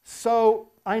 So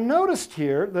I noticed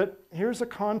here that here's a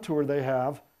contour they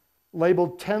have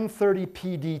labeled 10:30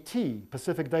 PDT,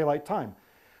 Pacific Daylight Time.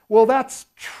 Well, that's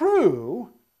true,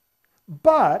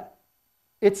 but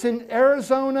it's in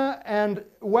Arizona and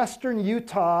western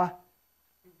Utah,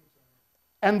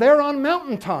 and they're on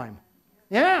mountain time.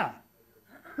 Yeah.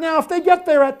 Now, if they get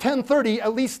there at 10:30,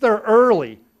 at least they're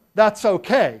early. That's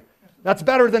okay. That's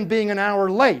better than being an hour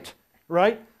late,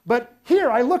 right? But here,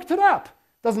 I looked it up.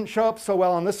 Doesn't show up so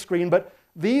well on this screen, but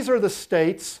these are the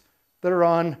states that are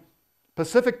on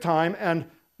Pacific time, and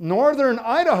northern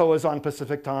Idaho is on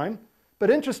Pacific time, but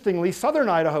interestingly, southern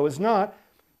Idaho is not.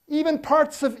 Even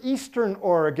parts of eastern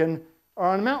Oregon are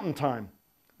on mountain time.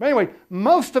 But anyway,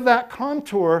 most of that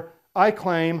contour, I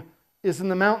claim, is in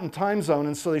the mountain time zone,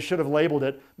 and so they should have labeled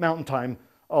it mountain time,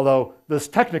 although this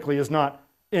technically is not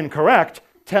incorrect.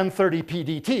 10:30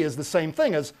 PDT is the same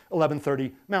thing as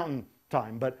 11:30 mountain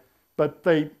time, but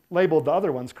they labeled the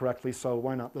other ones correctly, so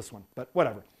why not this one? But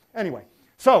whatever. Anyway,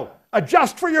 so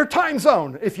adjust for your time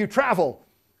zone if you travel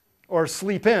or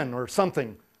sleep in or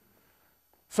something.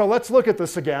 So let's look at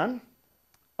this again.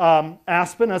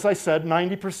 Aspen, as I said,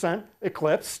 90%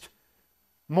 eclipsed.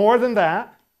 More than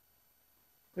that,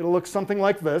 it'll look something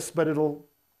like this, but it'll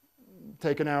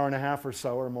take an hour and a half or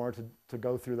so or more to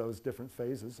go through those different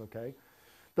phases, okay?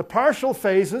 The partial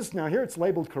phases, now here it's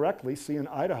labeled correctly, see in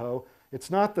Idaho, it's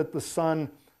not that the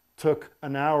sun took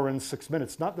an hour and 6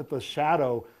 minutes, not that the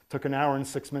shadow took an hour and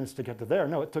 6 minutes to get to there.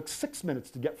 No, it took 6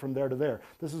 minutes to get from there to there.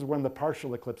 This is when the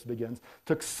partial eclipse begins. It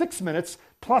took 6 minutes,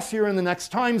 plus you're in the next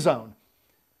time zone.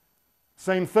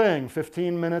 Same thing,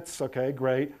 15 minutes, okay,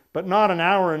 great, but not an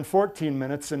hour and 14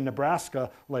 minutes in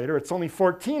Nebraska later. It's only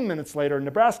 14 minutes later in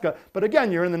Nebraska, but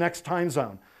again, you're in the next time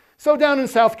zone. So down in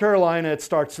South Carolina, it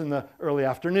starts in the early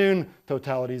afternoon,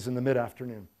 totality's in the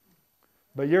mid-afternoon.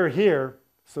 But you're here,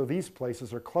 so these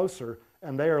places are closer,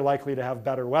 and they are likely to have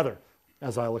better weather,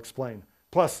 as I'll explain.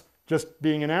 Plus, just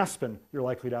being in Aspen, you're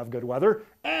likely to have good weather.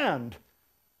 And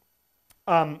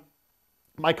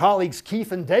my colleagues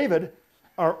Keith and David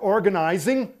are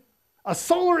organizing a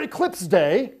solar eclipse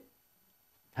day. It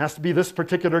has to be this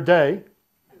particular day.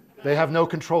 They have no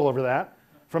control over that.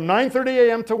 From 9:30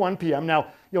 a.m. to 1 p.m. Now,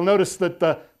 you'll notice that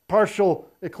the partial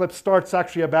eclipse starts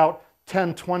actually about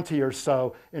 10:20 or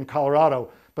so in Colorado.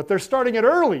 But they're starting it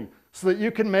early so that you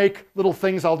can make little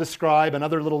things I'll describe and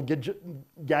other little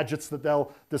gadgets that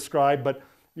they'll describe, but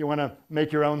you want to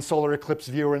make your own solar eclipse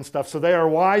viewer and stuff. So they are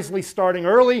wisely starting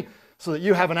early so that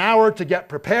you have an hour to get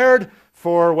prepared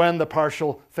for when the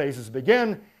partial phases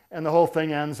begin, and the whole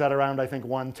thing ends at around, I think,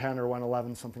 1:10 or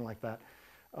 1:11, something like that.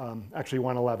 Actually,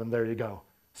 1:11, there you go.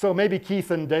 So maybe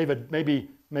Keith and David, maybe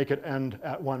make it end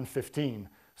at 1:15,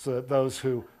 so that those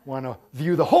who want to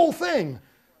view the whole thing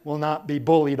will not be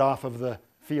bullied off of the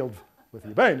field with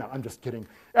you. But no, I'm just kidding.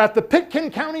 At the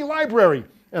Pitkin County Library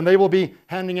And they will be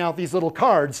handing out these little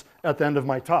cards at the end of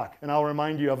my talk. And I'll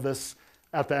remind you of this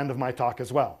at the end of my talk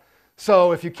as well.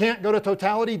 So if you can't go to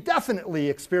totality, definitely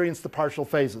experience the partial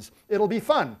phases. It'll be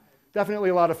fun. Definitely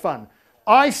a lot of fun.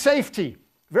 Eye safety,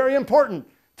 very important.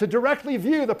 To directly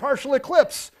view the partial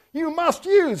eclipse, you must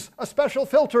use a special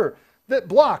filter that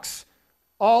blocks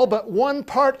all but 1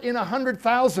 part in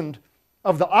 100,000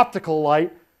 of the optical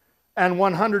light and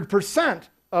 100%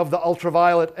 of the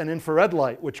ultraviolet and infrared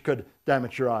light, which could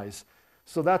damage your eyes.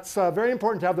 So that's very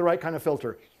important to have the right kind of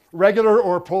filter. Regular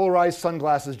or polarized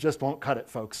sunglasses just won't cut it,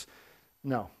 folks.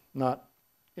 No, not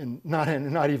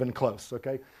even close,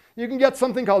 okay? You can get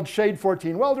something called Shade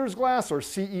 14 welder's glass or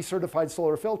CE certified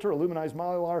solar filter, aluminized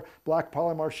mylar, black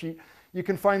polymer sheet. You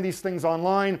can find these things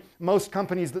online. Most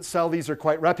companies that sell these are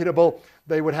quite reputable.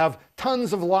 They would have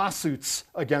tons of lawsuits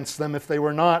against them if they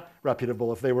were not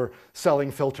reputable, if they were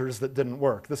selling filters that didn't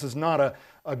work. This is not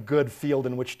a good field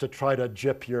in which to try to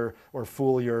gyp or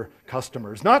fool your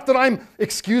customers. Not that I'm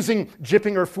excusing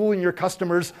gypping or fooling your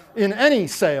customers in any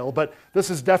sale, but this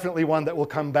is definitely one that will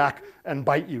come back and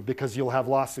bite you because you'll have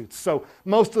lawsuits. So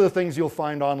most of the things you'll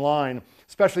find online,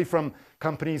 especially from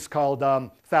companies called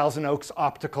Thousand Oaks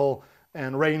Optical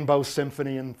and Rainbow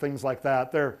Symphony and things like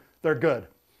that, they're good.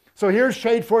 So here's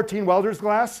Shade 14 welder's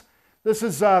glass. This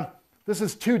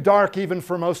is too dark even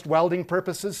for most welding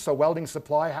purposes, so welding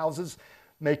supply houses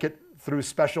make it through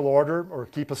special order or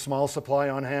keep a small supply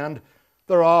on hand.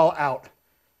 They're all out.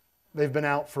 They've been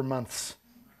out for months.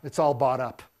 It's all bought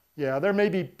up. Yeah, they're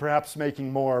maybe perhaps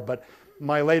making more, but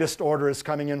my latest order is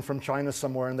coming in from China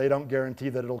somewhere, and they don't guarantee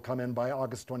that it'll come in by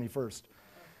August 21st.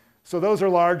 So those are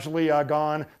largely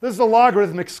gone. This is a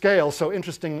logarithmic scale, so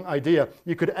interesting idea.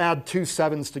 You could add 2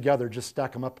 7s together, just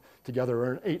stack them up together,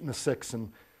 or an 8 and a 6,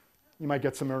 and you might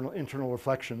get some internal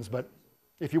reflections. But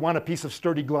if you want a piece of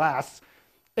sturdy glass,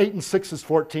 8 and 6 is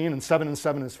 14, and 7 and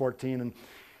 7 is 14. And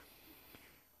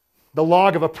the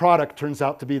log of a product turns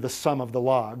out to be the sum of the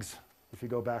logs, if you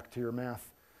go back to your math.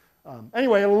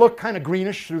 Anyway, it'll look kind of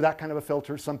greenish through that kind of a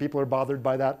filter. Some people are bothered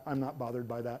by that. I'm not bothered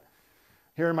by that.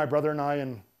 Here are my brother and I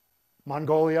in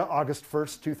Mongolia, August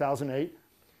 1st, 2008,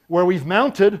 where we've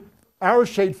mounted our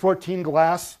Shade 14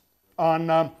 glass on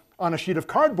a sheet of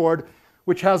cardboard,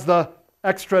 which has the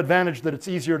extra advantage that it's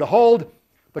easier to hold.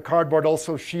 The cardboard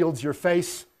also shields your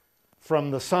face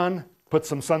from the sun. Put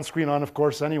some sunscreen on, of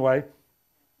course, anyway.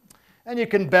 And you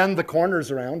can bend the corners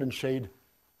around and shade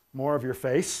more of your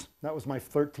face. That was my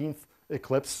 13th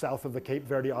eclipse south of the Cape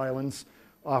Verde Islands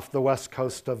off the west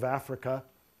coast of Africa.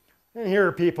 And here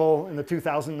are people in the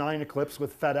 2009 eclipse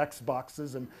with FedEx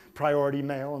boxes and priority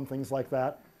mail and things like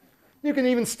that. You can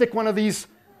even stick one of these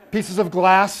pieces of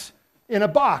glass in a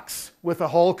box with a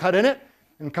hole cut in it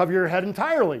and cover your head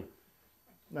entirely.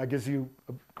 That gives you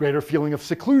a greater feeling of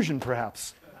seclusion,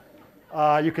 perhaps.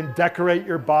 You can decorate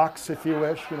your box if you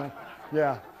wish,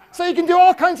 Yeah. So you can do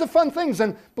all kinds of fun things.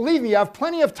 And believe me, you have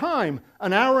plenty of time,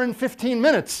 an hour and 15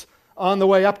 minutes on the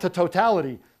way up to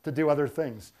totality to do other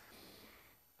things.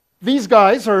 These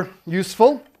guys are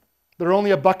useful. They're only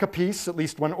 $1 a piece, at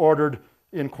least when ordered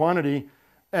in quantity.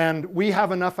 And we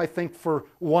have enough, I think, for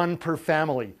 1 per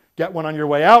family. Get one on your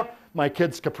way out. My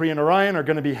kids, Capri and Orion, are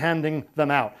going to be handing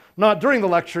them out. Not during the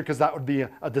lecture, because that would be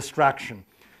a distraction.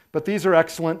 But these are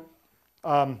excellent.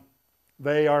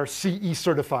 They are CE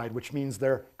certified, which means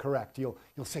they're correct. You'll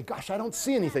say, gosh, I don't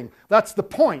see anything. That's the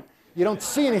point. You don't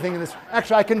see anything in this.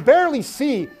 Actually, I can barely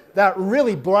see that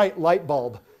really bright light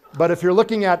bulb. But if you're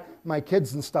looking at my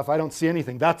kids and stuff, I don't see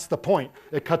anything. That's the point.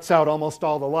 It cuts out almost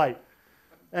all the light.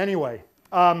 Anyway,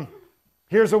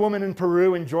 here's a woman in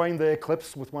Peru enjoying the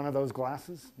eclipse with one of those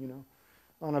glasses,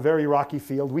 on a very rocky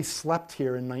field. We slept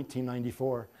here in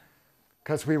 1994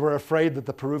 because we were afraid that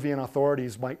the Peruvian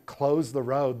authorities might close the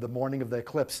road the morning of the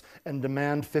eclipse and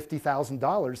demand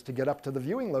 $50,000 to get up to the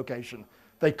viewing location.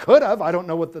 They could have. I don't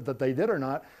know that they did or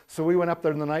not. So we went up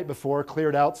there the night before,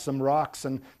 cleared out some rocks,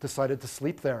 and decided to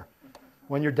sleep there.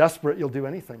 When you're desperate, you'll do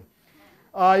anything.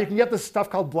 You can get this stuff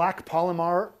called black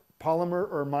polymer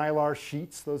or mylar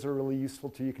sheets. Those are really useful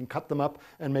too. You can cut them up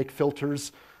and make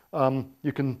filters.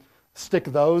 You can stick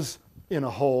those in a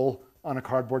hole on a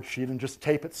cardboard sheet and just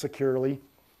tape it securely.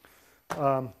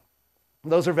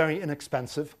 Those are very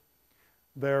inexpensive.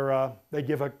 They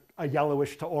give a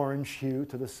yellowish to orange hue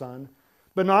to the sun.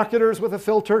 Binoculars with a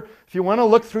filter. If you want to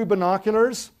look through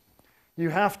binoculars, you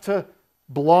have to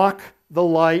block the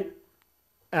light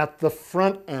at the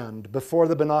front end before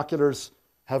the binoculars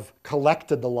have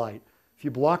collected the light. If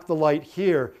you block the light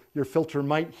here, your filter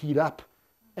might heat up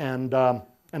and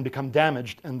become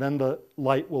damaged, and then the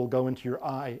light will go into your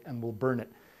eye and will burn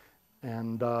it.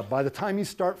 And by the time you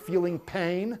start feeling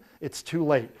pain, it's too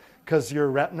late. because your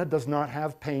retina does not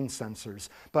have pain sensors.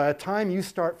 By the time you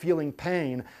start feeling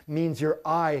pain, means your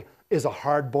eye is a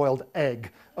hard-boiled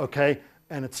egg, okay?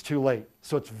 And it's too late.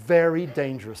 So it's very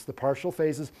dangerous, the partial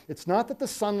phases. It's not that the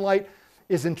sunlight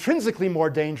is intrinsically more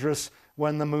dangerous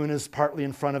when the moon is partly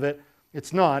in front of it.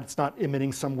 It's not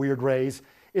emitting some weird rays.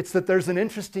 It's that there's an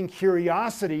interesting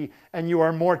curiosity and you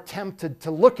are more tempted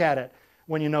to look at it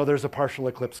when you know there's a partial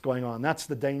eclipse going on. That's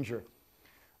the danger.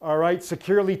 All right,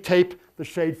 securely tape the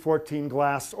shade 14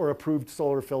 glass or approved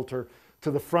solar filter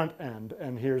to the front end.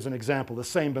 And here's an example, the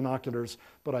same binoculars,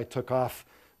 but I took off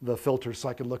the filter so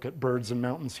I could look at birds and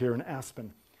mountains here in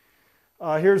Aspen.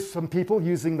 Here's some people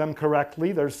using them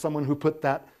correctly. There's someone who put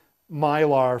that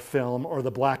mylar film or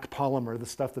the black polymer, the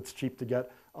stuff that's cheap to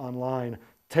get online,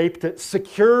 taped it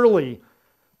securely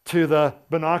to the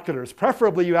binoculars.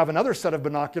 Preferably you have another set of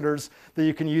binoculars that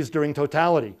you can use during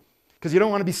totality, because you don't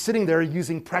want to be sitting there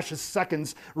using precious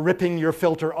seconds ripping your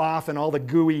filter off and all the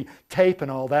gooey tape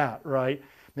and all that, right?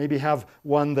 Maybe have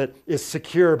one that is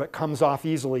secure but comes off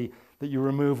easily that you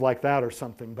remove like that or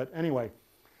something. But anyway,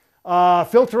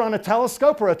 filter on a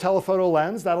telescope or a telephoto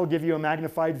lens, that'll give you a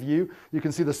magnified view. You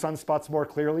can see the sunspots more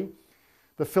clearly.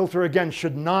 The filter, again,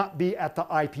 should not be at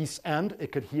the eyepiece end.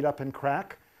 It could heat up and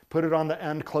crack. Put it on the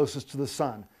end closest to the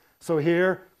sun. So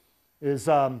here is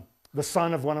the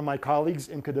son of one of my colleagues,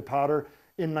 Imke de Pater,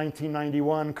 in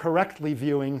 1991, correctly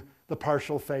viewing the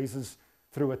partial phases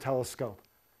through a telescope.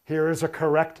 Here is a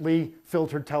correctly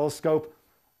filtered telescope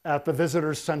at the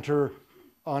Visitors Center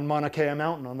on Mauna Kea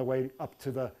Mountain on the way up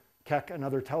to the Keck and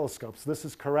other telescopes. This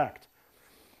is correct.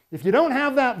 If you don't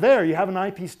have that there, you have an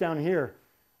eyepiece down here,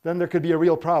 then there could be a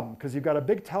real problem because you've got a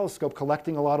big telescope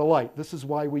collecting a lot of light. This is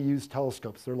why we use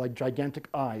telescopes. They're like gigantic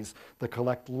eyes that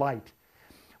collect light.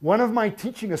 One of my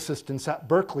teaching assistants at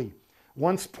Berkeley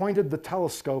once pointed the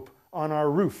telescope on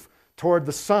our roof toward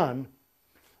the sun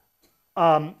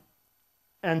and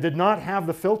did not have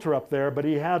the filter up there, but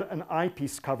he had an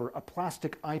eyepiece cover, a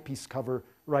plastic eyepiece cover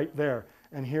right there.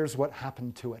 And here's what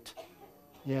happened to it.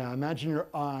 Yeah, imagine your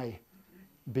eye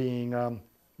being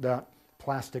that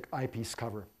plastic eyepiece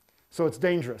cover. So it's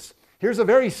dangerous. Here's a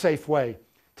very safe way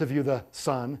to view the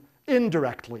sun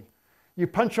indirectly. You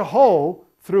punch a hole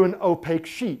through an opaque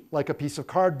sheet, like a piece of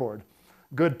cardboard.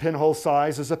 Good pinhole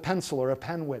size is a pencil or a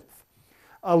pen width.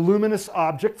 A luminous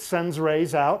object sends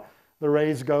rays out. The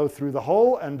rays go through the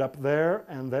hole, end up there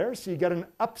and there, so you get an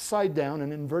upside down,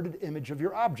 an inverted image of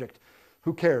your object.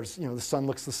 Who cares? You know, the sun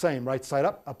looks the same, right side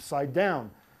up, upside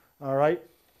down. All right?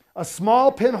 A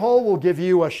small pinhole will give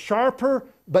you a sharper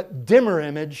but dimmer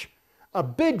image. A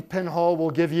big pinhole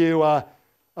will give you a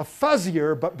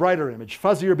fuzzier but brighter image.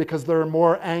 Fuzzier because there are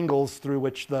more angles through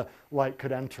which the light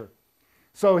could enter.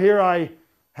 So here I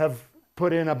have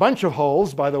put in a bunch of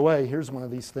holes. By the way, here's one of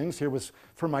these things. Here was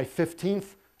for my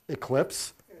 15th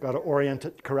eclipse. Got to orient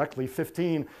it correctly,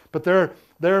 15. But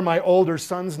there my older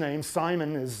son's name,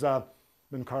 Simon, has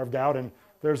been carved out. And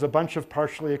there's a bunch of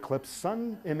partially eclipsed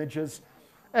sun images.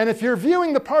 And if you're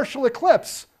viewing the partial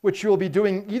eclipse, which you'll be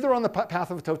doing either on the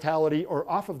path of totality or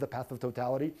off of the path of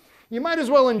totality, you might as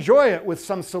well enjoy it with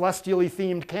some celestially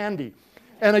themed candy.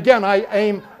 And again,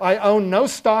 I own no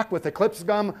stock with Eclipse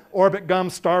gum, Orbit gum,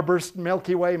 Starburst,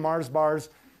 Milky Way, Mars bars,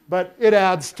 but it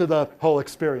adds to the whole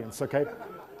experience, okay?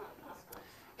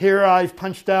 Here I've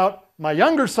punched out my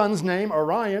younger son's name,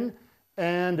 Orion,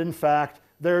 and in fact,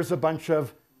 there's a bunch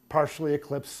of partially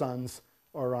eclipsed suns,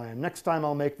 Orion. Next time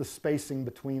I'll make the spacing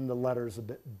between the letters a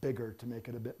bit bigger to make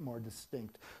it a bit more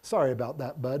distinct. Sorry about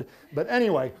that, bud. But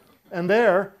anyway, and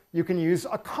there you can use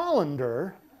a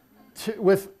colander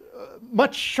with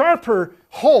much sharper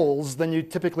holes than you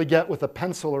typically get with a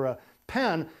pencil or a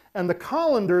pen, and the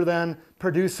colander then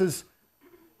produces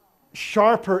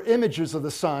sharper images of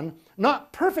the sun.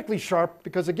 Not perfectly sharp,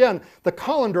 because again, the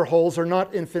colander holes are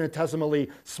not infinitesimally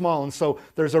small, and so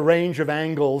there's a range of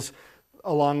angles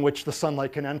along which the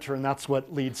sunlight can enter, and that's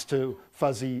what leads to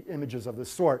fuzzy images of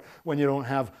this sort when you don't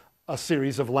have a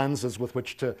series of lenses with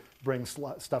which to bring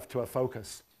stuff to a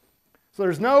focus. So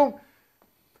there's no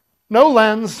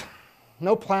lens,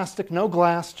 no plastic, no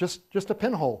glass, just a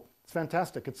pinhole. It's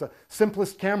fantastic. It's the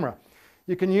simplest camera.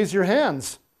 You can use your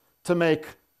hands to make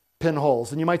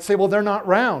pinholes, and you might say, well, they're not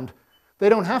round. They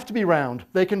don't have to be round.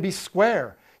 They can be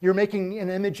square. You're making an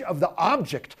image of the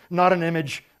object, not an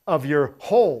image of your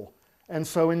hole. And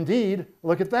so indeed,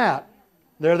 look at that.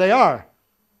 There they are.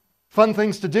 Fun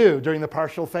things to do during the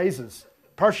partial phases.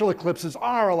 Partial eclipses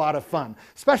are a lot of fun,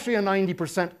 especially a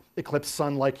 90% eclipse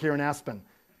sun like here in Aspen.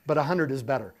 But 100 is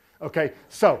better. Okay,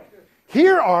 so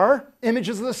here are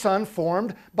images of the sun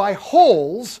formed by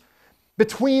holes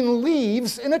between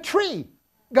leaves in a tree.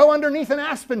 Go underneath an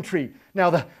aspen tree. Now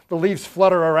the leaves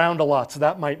flutter around a lot, so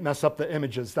that might mess up the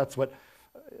images. That's what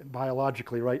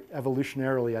biologically, right?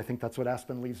 Evolutionarily, I think that's what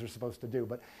aspen leaves are supposed to do.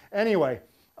 But anyway,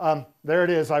 there it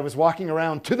is. I was walking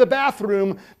around to the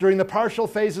bathroom during the partial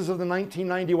phases of the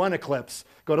 1991 eclipse.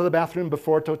 Go to the bathroom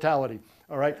before totality,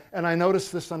 all right? And I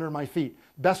noticed this under my feet.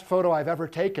 Best photo I've ever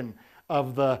taken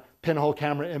of the pinhole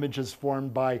camera images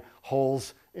formed by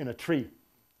holes in a tree.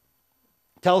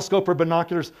 Telescope or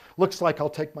binoculars, looks like I'll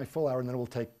take my full hour and then we'll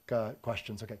take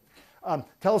questions, okay.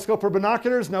 Telescope or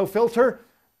binoculars, no filter.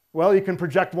 Well, you can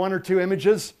project 1 or 2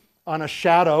 images on a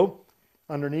shadow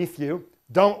underneath you.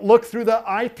 Don't look through the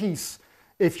eyepiece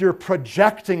if you're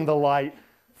projecting the light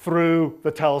through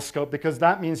the telescope, because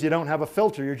that means you don't have a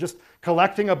filter. You're just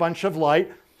collecting a bunch of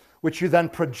light, which you then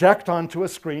project onto a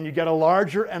screen. You get a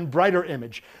larger and brighter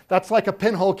image. That's like a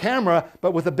pinhole camera,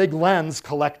 but with a big lens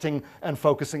collecting and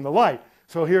focusing the light.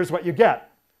 So here's what you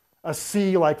get. A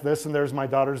C like this, and there's my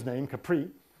daughter's name, Capri,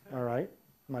 all right?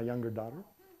 My younger daughter.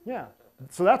 Yeah.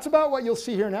 So that's about what you'll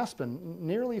see here in Aspen,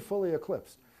 nearly fully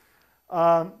eclipsed.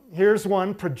 Here's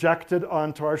one projected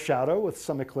onto our shadow with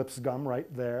some eclipse gum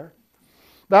right there.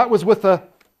 That was with a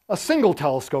single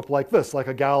telescope like this, like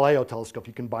a Galileo telescope.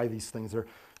 You can buy these things that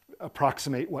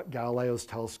approximate what Galileo's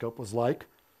telescope was like.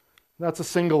 That's a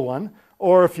single one.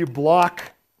 Or if you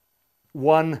block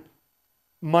one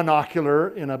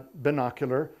monocular in a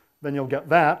binocular, then you'll get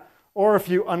that. Or if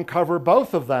you uncover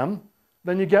both of them,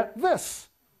 then you get this.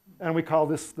 And we call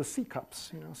this the C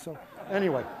cups. So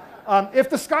anyway, if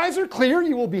the skies are clear,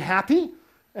 you will be happy,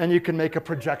 and you can make a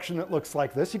projection that looks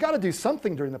like this. You got to do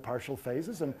something during the partial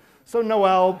phases, and so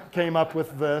Noel came up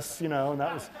with this, and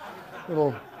that was a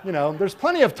little, there's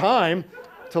plenty of time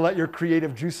to let your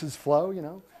creative juices flow.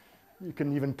 You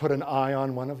can even put an eye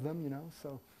on one of them.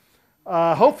 So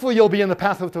hopefully you'll be in the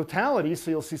path of totality,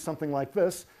 so you'll see something like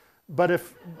this. But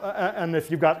if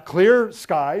you've got clear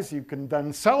skies, you can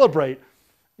then celebrate.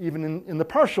 Even in the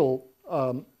partially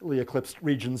eclipsed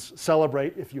regions,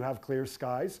 celebrate if you have clear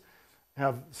skies.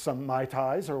 Have some Mai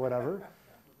Tais or whatever.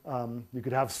 You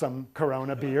could have some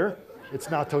Corona beer.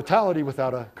 It's not totality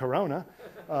without a Corona.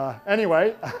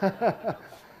 Anyway,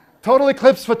 total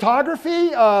eclipse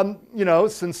photography,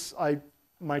 since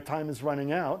my time is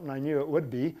running out, and I knew it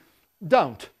would be,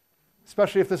 don't.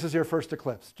 Especially if this is your first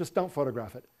eclipse. Just don't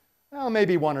photograph it. Well,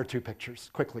 maybe 1 or 2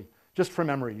 pictures, quickly, just for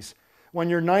memories. When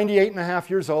you're 98.5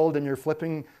 years old and you're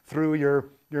flipping through your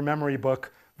memory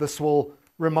book, this will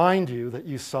remind you that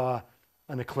you saw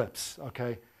an eclipse,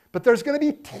 okay? But there's going to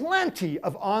be plenty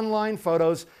of online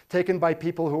photos taken by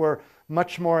people who are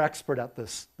much more expert at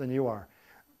this than you are.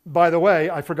 By the way,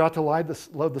 I forgot to load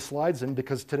the slides in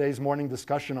because today's morning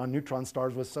discussion on neutron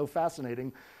stars was so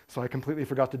fascinating, so I completely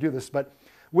forgot to do this. But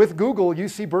with Google,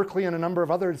 UC Berkeley and a number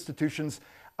of other institutions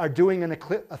are doing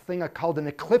a thing called an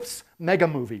Eclipse mega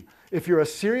movie. If you're a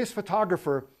serious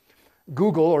photographer,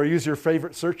 Google, or use your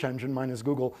favorite search engine, mine is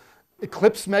Google,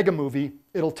 Eclipse mega movie,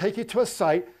 it'll take you to a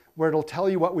site where it'll tell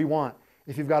you what we want.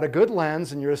 If you've got a good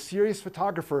lens and you're a serious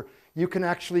photographer, you can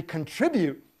actually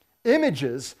contribute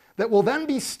images that will then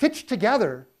be stitched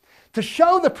together to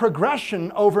show the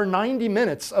progression over 90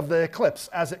 minutes of the eclipse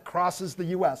as it crosses the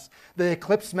US, the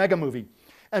Eclipse mega movie.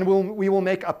 And we will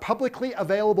make a publicly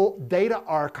available data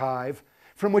archive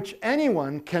from which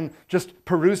anyone can just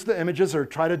peruse the images or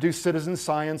try to do citizen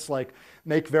science, like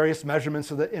make various measurements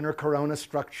of the inner corona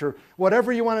structure,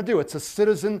 whatever you want to do. It's a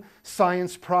citizen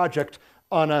science project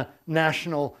on a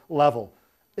national level.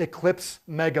 Eclipse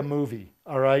mega movie,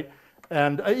 all right?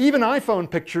 And even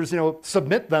iPhone pictures,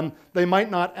 submit them. They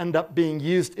might not end up being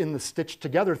used in the stitched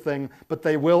together thing, but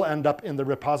they will end up in the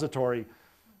repository.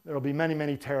 There will be many,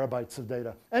 many terabytes of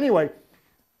data. Anyway,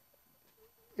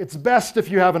 it's best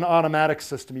if you have an automatic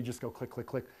system. You just go click, click,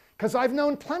 click. Because I've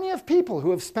known plenty of people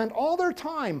who have spent all their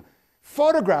time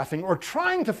photographing or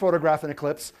trying to photograph an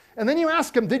eclipse, and then you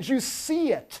ask them, did you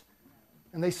see it?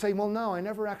 And they say, well, no, I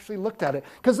never actually looked at it.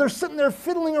 Because they're sitting there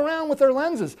fiddling around with their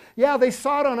lenses. Yeah, they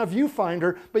saw it on a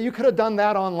viewfinder, but you could have done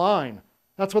that online.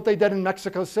 That's what they did in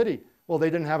Mexico City. Well, they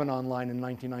didn't have an online in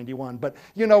 1991, but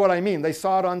you know what I mean. They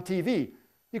saw it on TV.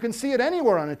 You can see it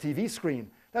anywhere on a TV screen.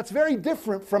 That's very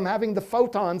different from having the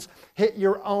photons hit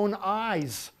your own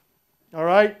eyes, all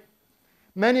right?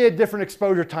 Many different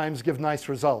exposure times give nice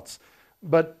results,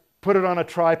 but put it on a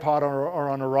tripod or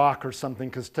on a rock or something,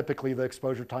 because typically the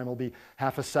exposure time will be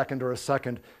half a second or a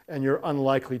second, and you're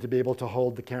unlikely to be able to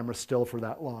hold the camera still for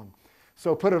that long.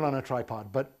 So put it on a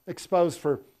tripod, but expose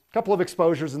for a couple of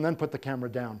exposures and then put the camera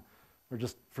down, or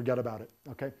just forget about it,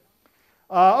 okay?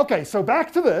 Okay, so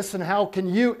back to this, and how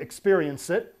can you experience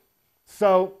it?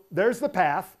 So there's the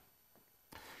path.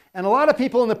 And a lot of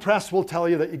people in the press will tell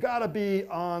you that you got to be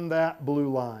on that blue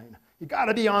line. You got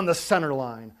to be on the center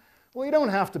line. Well, you don't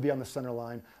have to be on the center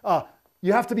line.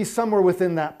 You have to be somewhere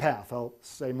within that path. I'll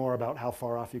say more about how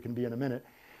far off you can be in a minute.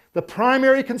 The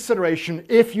primary consideration,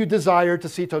 if you desire to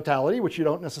see totality, which you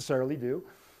don't necessarily do,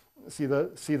 see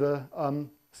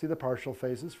the partial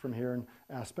phases from here in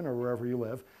Aspen or wherever you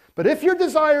live. But if your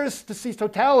desire is to see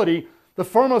totality, the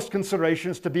foremost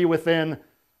consideration is to be within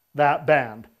that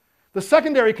band. The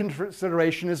secondary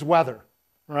consideration is weather,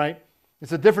 right?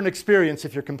 It's a different experience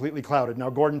if you're completely clouded. Now,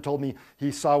 Gordon told me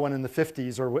he saw one in the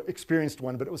 50s or experienced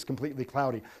one, but it was completely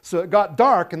cloudy. So it got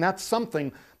dark, and that's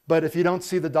something, but if you don't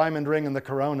see the diamond ring and the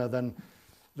corona,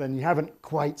 then you haven't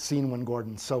quite seen one,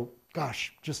 Gordon. So,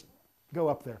 gosh, just go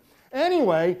up there.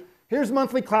 Anyway, here's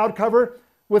monthly cloud cover.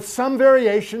 With some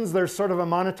variations, there's sort of a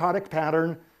monotonic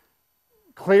pattern,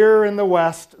 clearer in the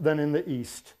west than in the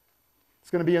east.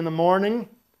 It's going to be in the morning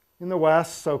in the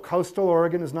west, so coastal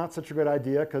Oregon is not such a good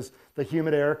idea because the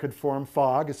humid air could form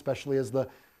fog, especially as the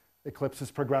eclipse is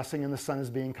progressing and the sun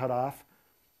is being cut off.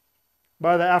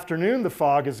 By the afternoon, the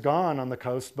fog is gone on the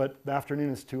coast, but the afternoon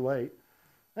is too late.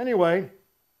 Anyway,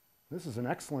 this is an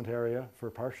excellent area for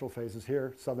partial phases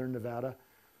here, southern Nevada.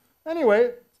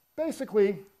 Anyway,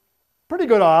 basically, pretty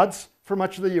good odds for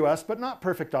much of the US, but not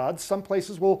perfect odds. Some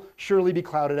places will surely be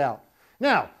clouded out.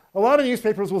 Now, a lot of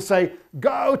newspapers will say,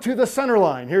 go to the center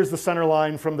line. Here's the center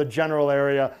line from the general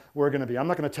area we're going to be. I'm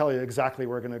not going to tell you exactly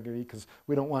where we're going to be because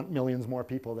we don't want millions more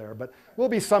people there, but we'll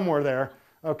be somewhere there,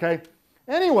 okay?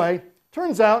 Anyway,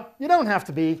 turns out you don't have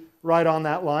to be right on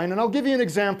that line, and I'll give you an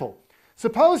example.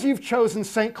 Suppose you've chosen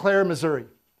St. Clair, Missouri,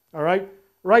 all right?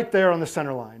 Right there on the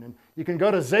center line. And you can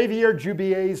go to Xavier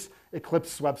Jubier's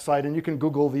Eclipse website, and you can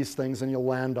Google these things, and you'll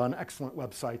land on excellent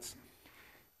websites.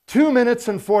 2 minutes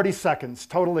and 40 seconds,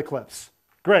 total eclipse.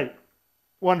 Great,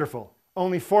 wonderful.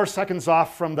 Only 4 seconds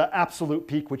off from the absolute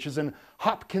peak, which is in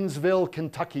Hopkinsville,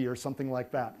 Kentucky, or something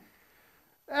like that.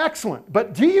 Excellent,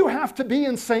 but do you have to be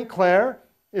in St. Clair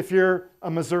if you're a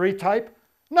Missouri type?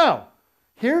 No.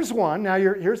 Here's one, now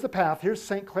here's the path, here's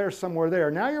St. Clair somewhere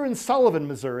there. Now you're in Sullivan,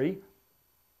 Missouri.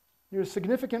 You're a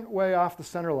significant way off the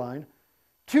center line.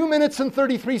 2 minutes and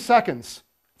 33 seconds,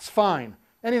 it's fine.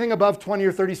 Anything above 20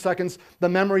 or 30 seconds, the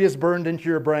memory is burned into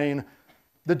your brain.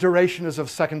 The duration is of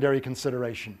secondary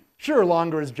consideration. Sure,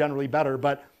 longer is generally better,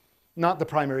 but not the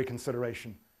primary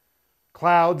consideration.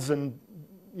 Clouds and,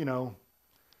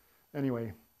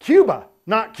 anyway. Cuba,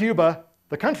 not Cuba,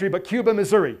 the country, but Cuba,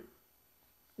 Missouri.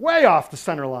 Way off the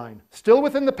center line, still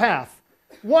within the path.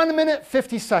 1 minute,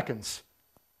 50 seconds.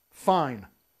 Fine.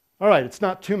 All right, it's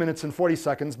not 2 minutes and 40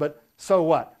 seconds, but so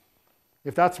what?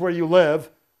 If that's where you live,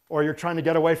 or you're trying to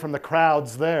get away from the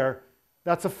crowds there,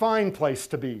 that's a fine place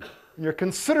to be. And you're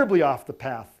considerably off the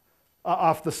path,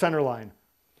 off the center line.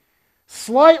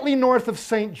 Slightly north of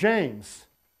St. James,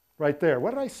 right there. What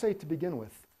did I say to begin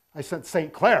with? I said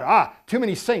St. Clair. Too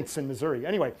many saints in Missouri.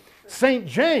 Anyway, St.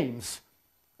 James.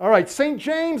 All right, St.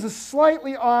 James is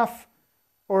slightly off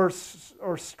or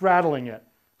straddling it.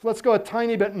 So let's go a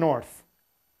tiny bit north.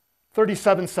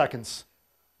 37 seconds.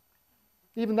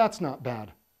 Even that's not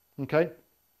bad, okay?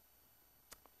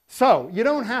 So you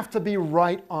don't have to be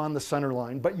right on the center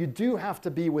line, but you do have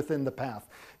to be within the path.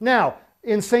 Now,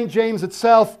 in St. James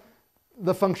itself,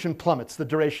 the function plummets, the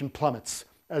duration plummets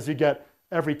as you get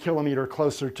every kilometer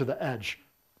closer to the edge.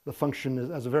 The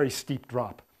function has a very steep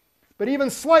drop. But even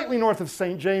slightly north of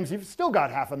St. James, you've still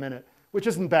got half a minute, which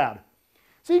isn't bad.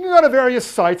 So you can go to various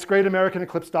sites,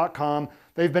 greatamericaneclipse.com.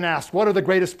 They've been asked, what are the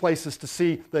greatest places to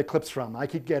see the eclipse from? I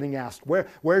keep getting asked,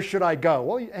 where should I go?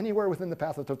 Well, anywhere within the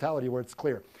path of totality where it's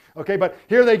clear. Okay, but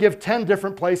here they give 10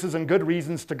 different places and good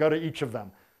reasons to go to each of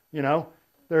them. There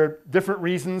are different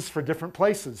reasons for different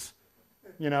places.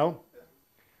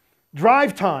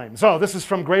 Drive times. Oh, this is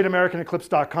from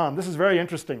greatamericaneclipse.com. This is very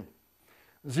interesting.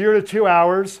 0 to 2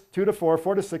 hours, 2 to 4,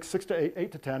 4 to 6, 6 to 8,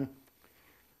 8 to 10.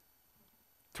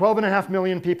 12.5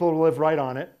 million people live right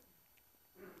on it.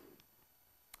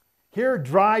 Here,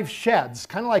 drive sheds,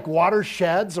 kind of like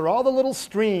watersheds, or all the little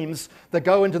streams that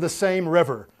go into the same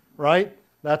river, right?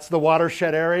 That's the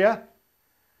watershed area.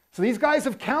 So these guys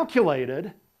have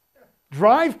calculated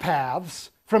drive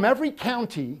paths from every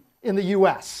county in the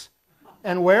US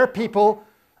and where people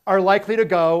are likely to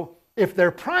go if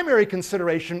their primary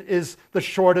consideration is the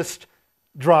shortest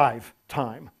drive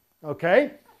time,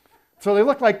 okay? So they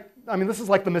look like, this is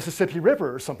like the Mississippi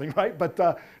River or something, right? But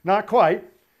not quite.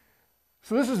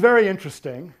 So this is very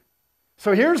interesting.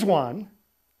 So here's one.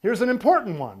 Here's an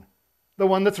important one. The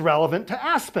one that's relevant to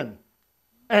Aspen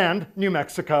and New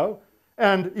Mexico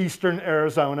and eastern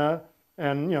Arizona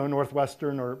and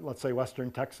northwestern or let's say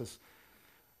western Texas.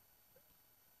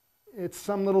 It's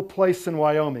some little place in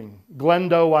Wyoming,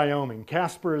 Glendo, Wyoming.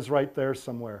 Casper is right there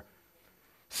somewhere.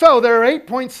 So there are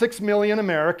 8.6 million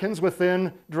Americans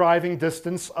within driving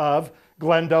distance of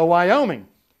Glendo, Wyoming.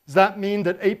 Does that mean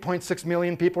that 8.6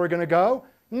 million people are going to go?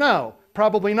 No,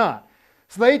 probably not.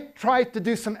 So they try to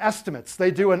do some estimates.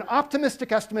 They do an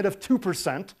optimistic estimate of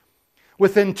 2%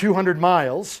 within 200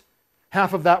 miles,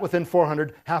 half of that within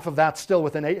 400, half of that still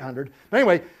within 800. But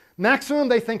anyway, maximum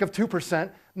they think of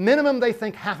 2%, minimum they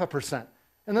think 0.5%.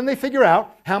 And then they figure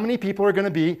out how many people are going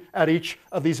to be at each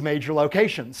of these major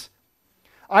locations.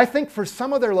 I think for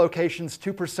some of their locations,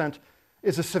 2%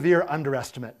 is a severe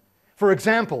underestimate. For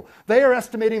example, they are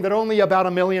estimating that only about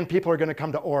 1 million people are going to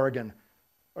come to Oregon.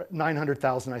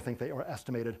 900,000, I think they are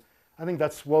estimated. I think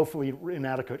that's woefully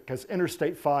inadequate because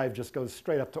Interstate 5 just goes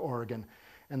straight up to Oregon,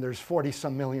 and there's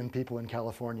 40-some million people in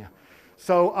California.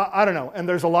 So I don't know, and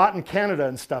there's a lot in Canada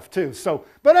and stuff too. So,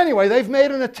 but anyway, they've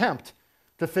made an attempt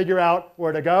to figure out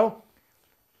where to go.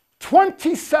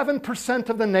 27%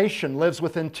 of the nation lives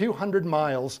within 200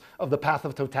 miles of the path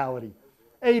of totality.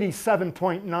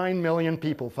 87.9 million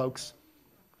people, folks.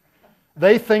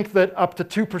 They think that up to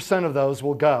 2% of those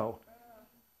will go.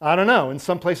 I don't know. In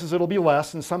some places it'll be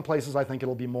less. In some places I think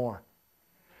it'll be more.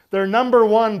 Their number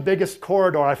one biggest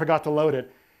corridor, I forgot to load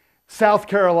it, South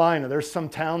Carolina. There's some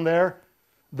town there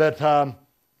that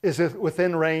is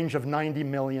within range of 90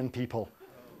 million people.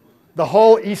 The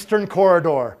whole eastern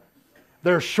corridor,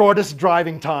 their shortest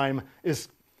driving time is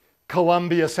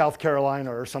Columbia, South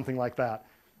Carolina, or something like that.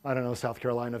 I don't know South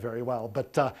Carolina very well,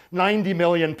 but 90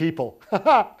 million people.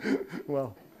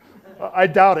 Well, I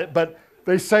doubt it, but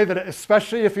they say that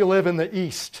especially if you live in the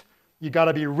east, you got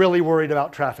to be really worried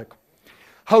about traffic.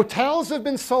 Hotels have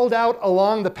been sold out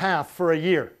along the path for a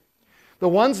year. The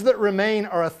ones that remain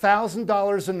are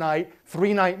 $1,000 a night,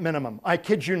 3-night minimum. I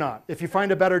kid you not. If you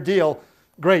find a better deal,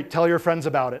 great, tell your friends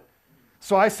about it.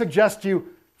 So I suggest you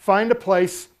find a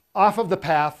place off of the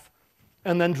path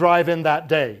and then drive in that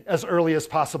day as early as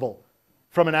possible.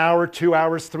 From an hour, 2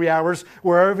 hours, 3 hours,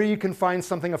 wherever you can find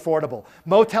something affordable.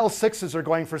 Motel 6s are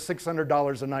going for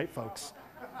 $600 a night, folks,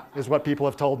 is what people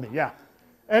have told me. Yeah.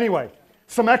 Anyway,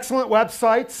 some excellent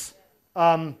websites.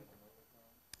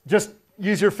 Just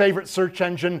use your favorite search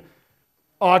engine.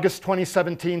 August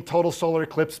 2017, total solar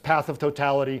eclipse, path of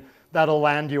totality. That'll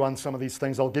land you on some of these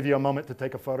things. I'll give you a moment to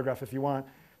take a photograph if you want.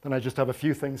 Then I just have a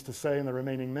few things to say in the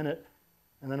remaining minute.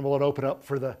 And then we'll open up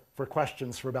for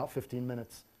questions for about 15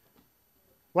 minutes.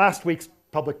 Last week's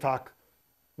public talk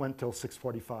went till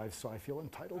 6:45, so I feel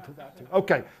entitled to that too.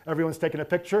 Okay, everyone's taking a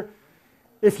picture.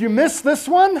 If you miss this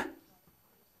one,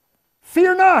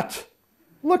 fear not.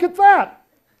 Look at that.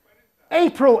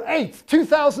 April 8th,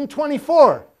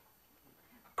 2024.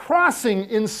 Crossing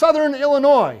in southern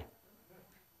Illinois.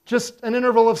 Just an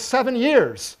interval of 7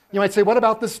 years. You might say, what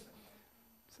about this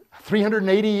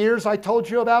 380 years I told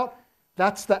you about?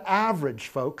 That's the average,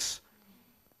 folks.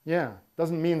 Yeah,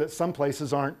 doesn't mean that some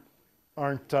places aren't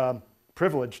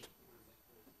privileged.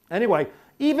 Anyway,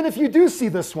 even if you do see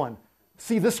this one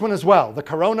as well. The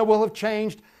corona will have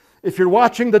changed. If you're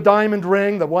watching the diamond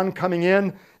ring, the one coming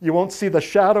in, you won't see the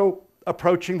shadow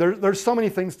approaching. There's so many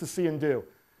things to see and do.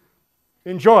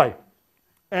 Enjoy.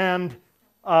 And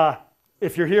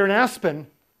if you're here in Aspen,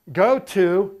 go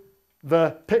to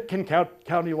the Pitkin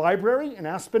County Library in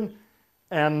Aspen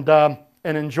and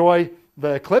enjoy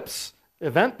the Eclipse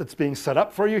event that's being set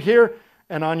up for you here.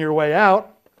 And on your way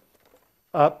out,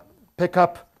 pick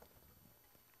up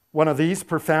one of these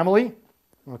per family,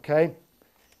 okay?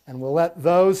 And we'll let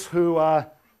those who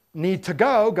need to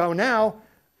go now,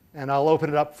 and I'll open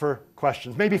it up for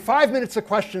questions. Maybe 5 minutes of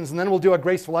questions, and then we'll do a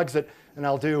graceful exit, and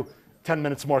I'll do 10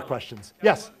 minutes more questions.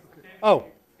 Yes? Oh,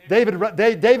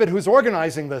 David, who's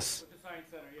organizing this.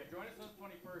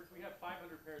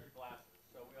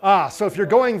 So if you're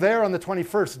going there on the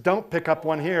 21st, don't pick up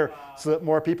one here so that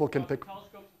more people can pick.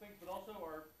 Telescopes and things, but also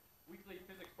our weekly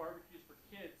physics barbecues for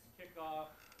kids kick off.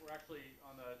 We're actually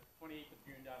on the 28th of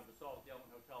June down at the Salt at the Element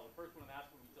Hotel. The first one in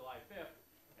Aspen will be July 5th,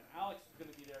 and Alex is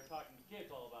going to be there talking to kids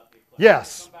all about the eclipse.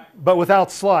 Yes, but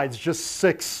without slides, just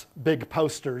 6 big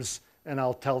posters, and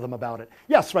I'll tell them about it.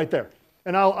 Yes, right there.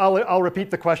 And I'll repeat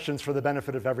the questions for the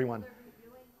benefit of everyone.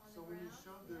 So when you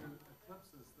showed the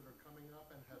eclipses that are coming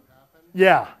up and have happened,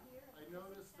 Yeah. I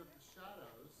noticed that the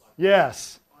shadows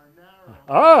Yes. are narrow.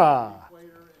 Ah, The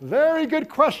equator very good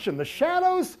question. The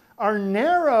shadows are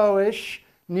narrowish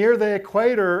near the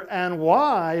equator and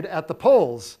wide at the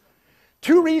poles.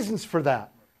 2 reasons for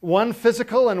that. One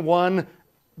physical and one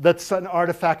that's an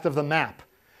artifact of the map.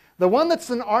 The one that's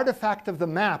an artifact of the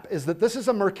map is that this is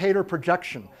a Mercator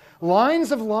projection.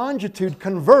 Lines of longitude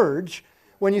converge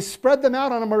When you spread them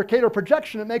out on a Mercator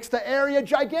projection, it makes the area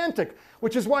gigantic,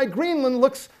 which is why Greenland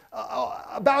looks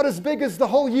about as big as the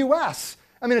whole US.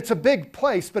 I mean, it's a big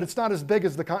place, but it's not as big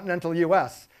as the continental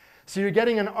US. So you're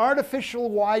getting an artificial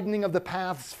widening of the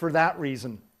paths for that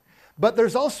reason. But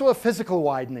there's also a physical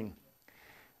widening.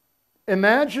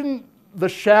 Imagine the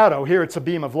shadow. Here it's a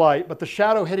beam of light, but the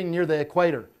shadow hitting near the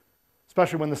equator,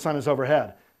 especially when the sun is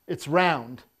overhead. It's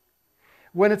round.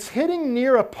 When it's hitting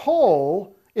near a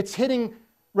pole, it's hitting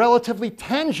relatively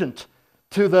tangent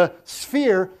to the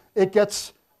sphere. It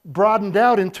gets broadened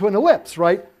out into an ellipse,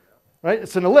 right?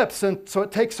 It's an ellipse, and so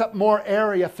it takes up more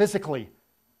area physically.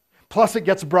 Plus it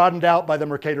gets broadened out by the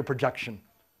Mercator projection.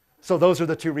 So those are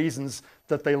the two reasons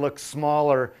that they look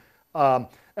smaller. And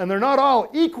they're not all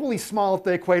equally small at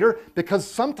the equator, because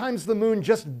sometimes the moon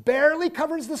just barely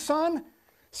covers the sun.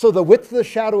 So the width of the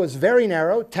shadow is very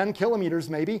narrow, 10 kilometers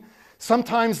maybe.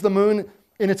 Sometimes the moon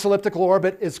in its elliptical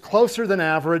orbit is closer than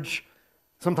average,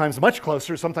 sometimes much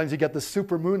closer. Sometimes you get the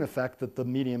supermoon effect that the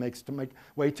media makes to make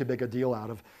way too big a deal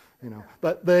out of.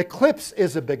 But the eclipse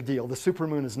is a big deal. The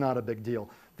supermoon is not a big deal.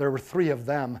 There were 3 of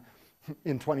them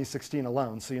in 2016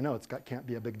 alone, so it can't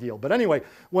be a big deal. But anyway,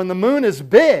 when the moon is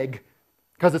big,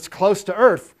 because it's close to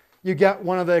Earth, you get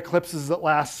one of the eclipses that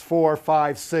lasts 4,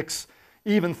 5, 6,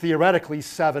 even theoretically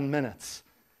 7 minutes.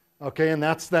 Okay, and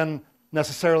that's then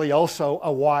necessarily also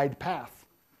a wide path.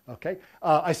 Okay,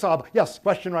 I saw, yes,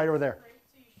 question right over there.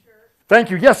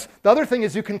 Thank you. Yes, the other thing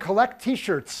is you can collect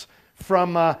T-shirts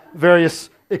from various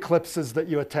eclipses that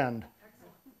you attend.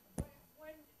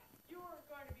 When you're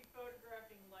going to be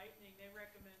photographing lightning, they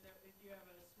recommend that if you have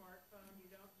a smartphone, you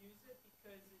don't use it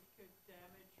because it could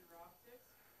damage your optics.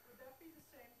 Would that be the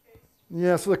same case?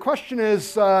 Yeah, so the question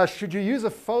is, should you use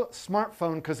a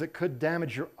smartphone because it could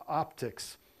damage your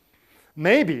optics?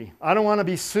 Maybe. I don't want to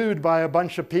be sued by a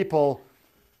bunch of people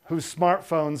whose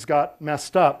smartphones got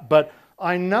messed up, but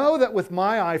I know that with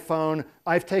my iPhone,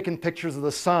 I've taken pictures of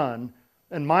the sun,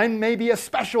 and mine may be a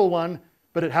special one,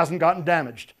 but it hasn't gotten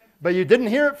damaged. But you didn't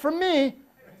hear it from me.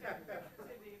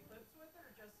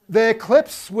 The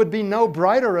eclipse would be no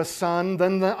brighter a sun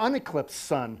than the uneclipsed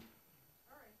sun.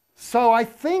 So I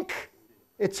think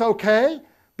it's okay,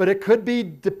 but it could be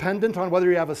dependent on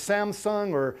whether you have a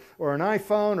Samsung or an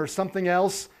iPhone or something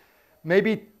else.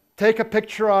 Maybe take a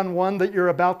picture on one that you're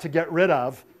about to get rid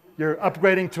of. You're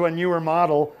upgrading to a newer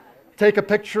model. Take a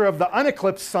picture of the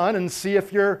uneclipsed sun and see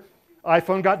if your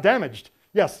iPhone got damaged.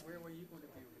 Yes? Where were you going to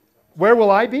be? Where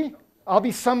will I be? I'll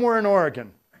be somewhere in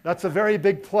Oregon. That's a very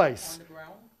big place. On the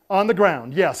ground? On the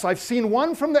ground, yes. I've seen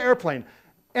one from the airplane.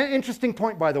 An interesting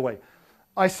point, by the way.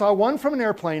 I saw one from an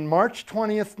airplane March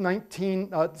 20th,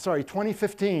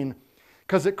 2015,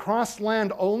 because it crossed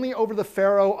land only over the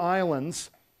Faroe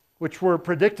Islands, which were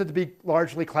predicted to be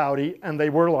largely cloudy, and they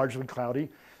were largely cloudy,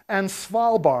 and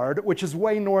Svalbard, which is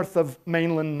way north of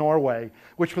mainland Norway,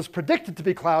 which was predicted to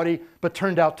be cloudy, but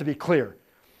turned out to be clear.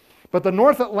 But the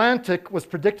North Atlantic was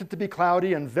predicted to be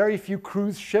cloudy, and very few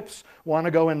cruise ships want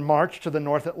to go in March to the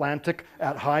North Atlantic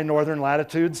at high northern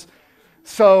latitudes.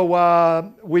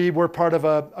 So we were part of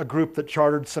a group that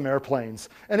chartered some airplanes.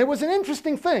 And it was an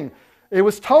interesting thing. It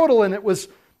was total, and it was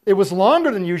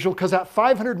longer than usual, because at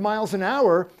 500 miles an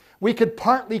hour, we could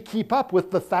partly keep up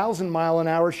with the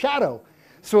 1,000-mile-an-hour shadow.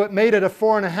 So it made it a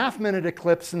 4.5-minute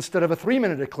eclipse instead of a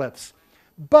 3-minute eclipse.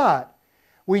 But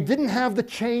we didn't have the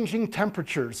changing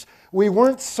temperatures. We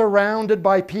weren't surrounded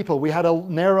by people. We had a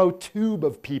narrow tube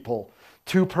of people,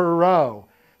 2 per row.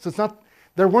 So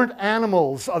there weren't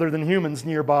animals other than humans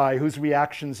nearby whose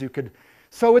reactions you could.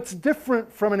 So it's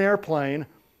different from an airplane.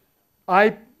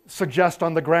 I suggest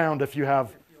on the ground if you have.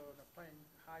 If you're on a plane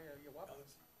higher you up,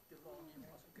 the long you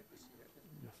also get to see it.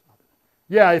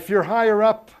 Yeah, if you're higher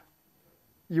up.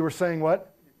 You were saying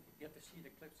what? You get to see the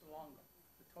eclipse longer,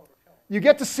 the total shadow. You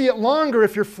get to see it longer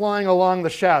if you're flying along the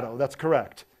shadow. That's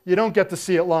correct. You don't get to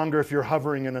see it longer if you're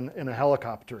hovering in a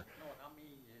helicopter. No, what I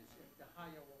mean is the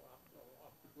higher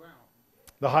off the ground.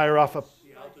 The higher off of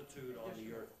The altitude on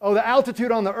the Earth. Oh, the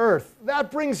altitude on the Earth. That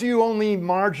brings you only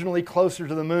marginally closer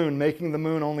to the moon, making the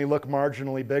moon only look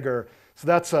marginally bigger. So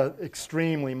that's an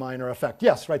extremely minor effect.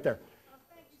 Yes, right there.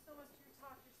 Thank you so much for your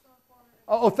talk. You're so informative.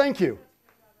 Oh, thank you.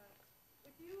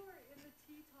 If you were in the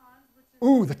Tetons, which is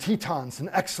Ooh, the Tetons, an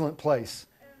excellent place.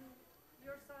 and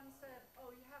your son said,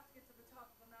 "Oh, you have to get to the top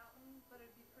of the mountain," but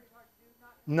it'd be pretty hard to do.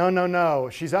 No.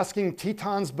 She's asking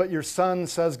Tetons, but your son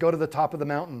says go to the top of the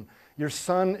mountain. Your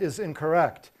son is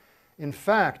incorrect. In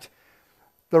fact,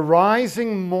 the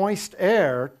rising moist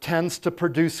air tends to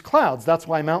produce clouds. That's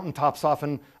why mountaintops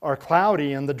often are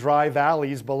cloudy and the dry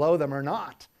valleys below them are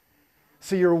not.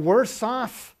 So you're worse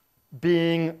off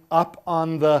being up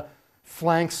on the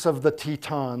flanks of the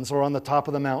Tetons or on the top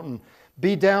of the mountain.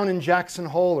 Be down in Jackson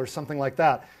Hole or something like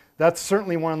that. That's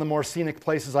certainly one of the more scenic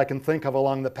places I can think of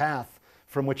along the path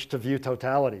from which to view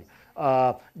totality.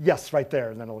 Yes, right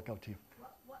there, and then I'll go to you.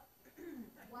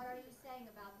 What are you saying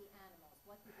about the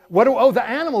animals? The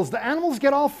animals. The animals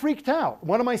get all freaked out.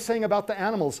 What am I saying about the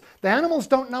animals? The animals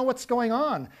don't know what's going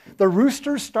on. The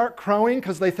roosters start crowing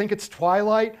because they think it's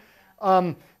twilight.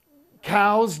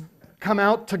 Cows come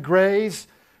out to graze.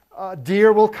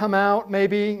 Deer will come out,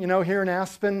 maybe, here in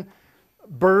Aspen.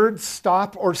 Birds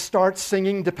stop or start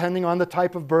singing, depending on the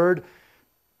type of bird.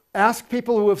 Ask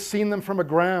people who have seen them from a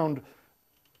ground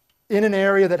in an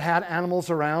area that had animals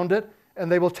around it,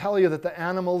 and they will tell you that the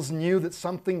animals knew that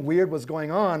something weird was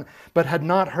going on, but had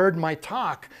not heard my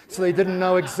talk, so they didn't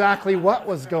know exactly what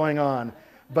was going on.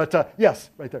 But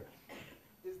yes, right there.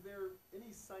 Is there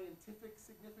any scientific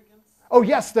significance? Oh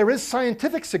yes, there is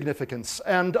scientific significance.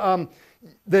 And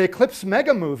the Eclipse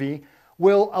mega movie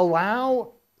will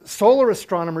allow solar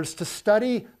astronomers to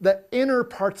study the inner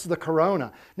parts of the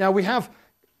corona. Now we have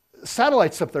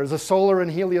satellites up there. There's a Solar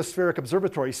and Heliospheric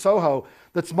Observatory, SOHO,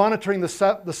 that's monitoring the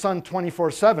sun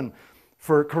 24/7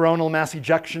 for coronal mass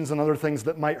ejections and other things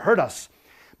that might hurt us.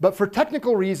 But for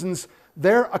technical reasons,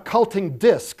 their occulting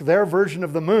disk, their version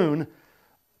of the moon,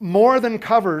 more than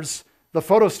covers the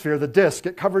photosphere, the disk.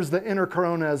 It covers the inner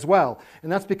corona as well.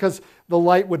 And that's because the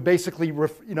light would basically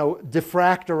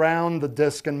diffract around the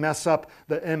disk and mess up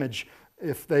the image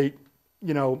if they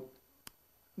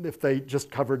just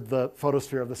covered the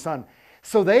photosphere of the sun.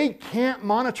 So they can't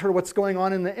monitor what's going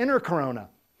on in the inner corona.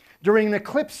 During an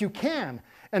eclipse, you can.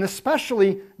 And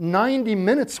especially 90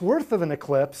 minutes worth of an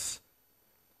eclipse,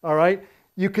 all right,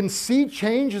 you can see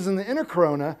changes in the inner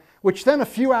corona, which then a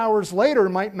few hours later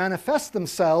might manifest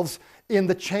themselves in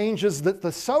the changes that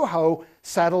the SOHO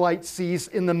satellite sees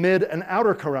in the mid and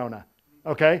outer corona.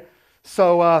 Okay?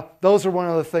 So those are one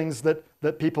of the things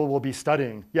that people will be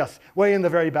studying. Yes, way in the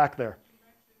very back there.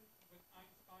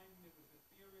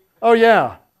 Oh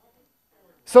yeah.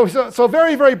 So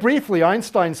very, very briefly,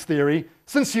 Einstein's theory,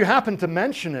 since you happen to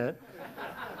mention it,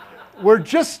 we're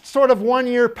just sort of 1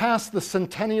 year past the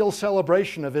centennial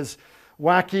celebration of his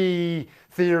wacky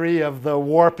theory of the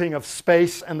warping of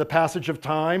space and the passage of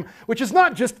time, which is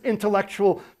not just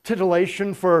intellectual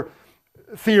titillation for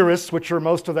theorists, which are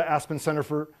most of the Aspen Center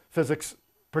for Physics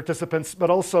participants,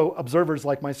 but also observers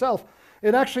like myself.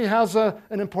 It actually has an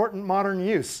important modern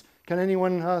use. Can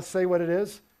anyone say what it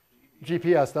is?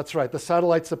 GPS, that's right. The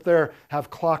satellites up there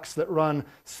have clocks that run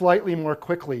slightly more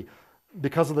quickly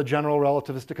because of the general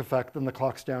relativistic effect than the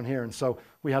clocks down here. And so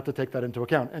we have to take that into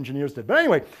account. Engineers did. But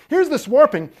anyway, here's this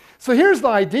warping. So here's the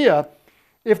idea.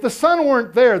 If the sun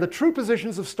weren't there, the true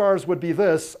positions of stars would be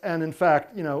this. And in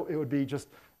fact, it would be just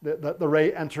the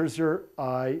ray enters your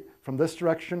eye from this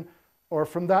direction or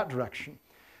from that direction.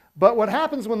 But what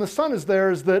happens when the sun is there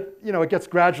is that, it gets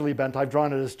gradually bent. I've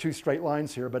drawn it as two straight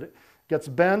lines here, but it gets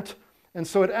bent. And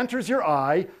so it enters your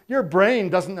eye. Your brain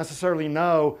doesn't necessarily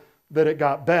know that it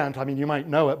got bent. I mean, you might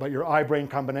know it, but your eye-brain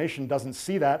combination doesn't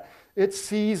see that. It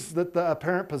sees that the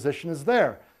apparent position is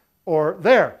there or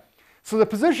there. So the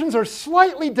positions are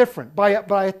slightly different by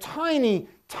a tiny,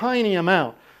 tiny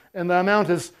amount. And the amount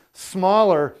is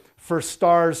smaller for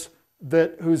stars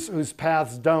whose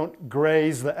paths don't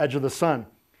graze the edge of the sun.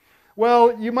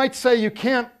 Well, you might say you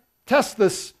can't test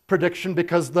this prediction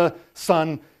because the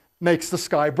sun makes the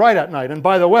sky bright at night. And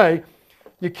by the way,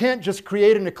 you can't just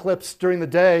create an eclipse during the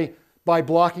day by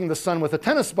blocking the sun with a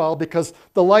tennis ball because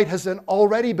the light has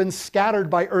already been scattered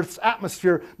by Earth's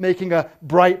atmosphere, making a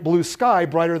bright blue sky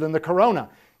brighter than the corona.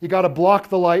 You got to block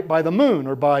the light by the moon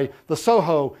or by the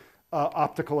SOHO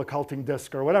optical occulting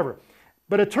disk or whatever.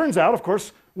 But it turns out, of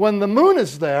course, when the moon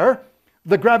is there,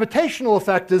 the gravitational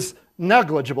effect is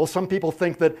negligible. Some people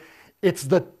think that it's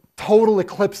the total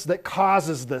eclipse that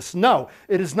causes this. No,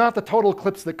 it is not the total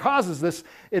eclipse that causes this.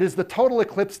 It is the total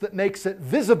eclipse that makes it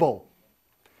visible.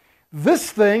 This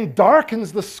thing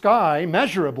darkens the sky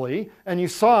measurably, and you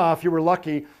saw, if you were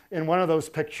lucky, in one of those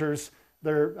pictures,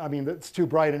 it's too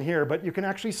bright in here, but you can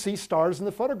actually see stars in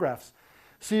the photographs.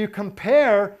 So you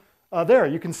compare, there,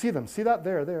 you can see them. See that?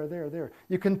 There.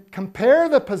 You can compare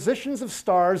the positions of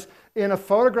stars in a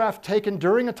photograph taken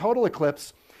during a total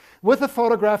eclipse with a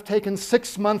photograph taken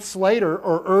 6 months later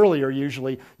or earlier.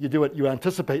 Usually you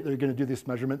anticipate that you're going to do this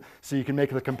measurement so you can make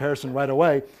the comparison right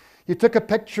away. You took a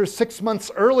picture 6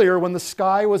 months earlier when the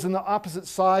sky was in the opposite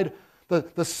side,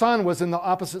 the sun was in the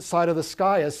opposite side of the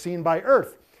sky as seen by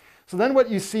Earth. So then what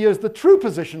you see is the true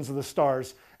positions of the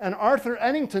stars. And Arthur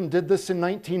Eddington did this in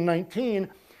 1919,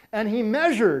 and he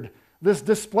measured this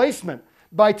displacement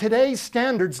by today's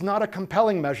standards, not a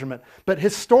compelling measurement, but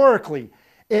historically,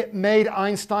 it made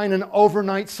Einstein an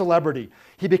overnight celebrity.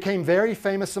 He became very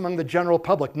famous among the general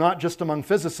public, not just among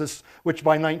physicists, which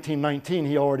by 1919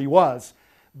 he already was.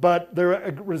 But the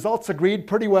results agreed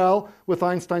pretty well with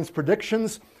Einstein's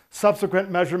predictions. Subsequent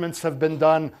measurements have been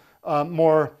done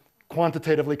more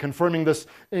quantitatively confirming this,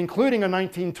 including a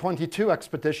 1922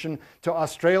 expedition to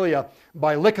Australia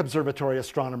by Lick Observatory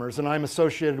astronomers, and I'm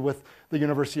associated with the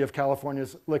University of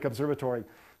California's Lick Observatory.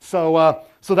 So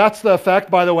that's the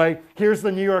effect, by the way. Here's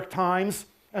the New York Times,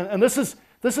 and this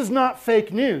is not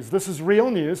fake news. This is real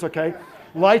news, okay?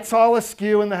 Lights all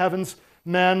askew in the heavens.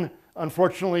 Men,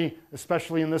 unfortunately,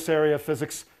 especially in this area of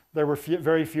physics, there were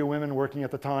very few women working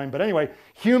at the time. But anyway,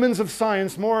 humans of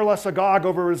science, more or less agog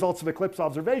over results of eclipse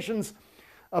observations.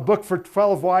 A book for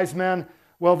 12 wise men.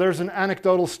 Well, there's an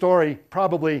anecdotal story,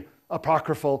 probably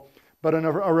apocryphal, but a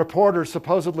reporter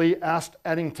supposedly asked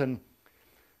Eddington,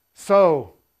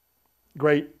 "So,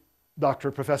 great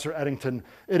Professor Eddington,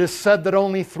 it is said that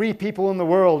only 3 people in the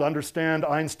world understand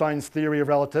Einstein's theory of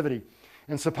relativity."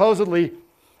 And supposedly,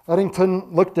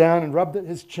 Eddington looked down and rubbed at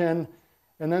his chin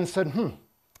and then said,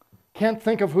 "Can't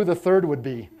think of who the third would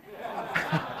be."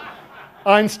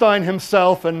 Einstein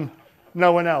himself and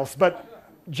no one else. But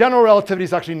general relativity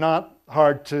is actually not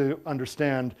hard to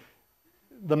understand.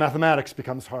 The mathematics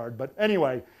becomes hard. But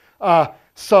anyway,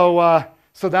 so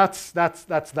that's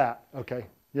that. Okay.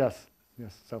 Yes.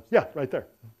 So yeah, right there.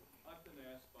 I've been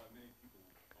asked by many people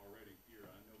already here.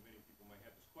 I know many people may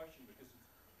have this question because it's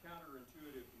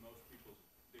counterintuitive to most people's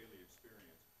daily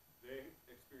experience. They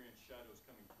experience shadows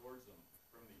coming towards them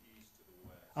from the east to the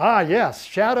west. Ah, yes.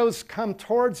 Shadows come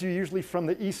towards you usually from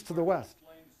the east to the west.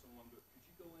 Explain to someone, but could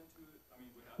you go into it? I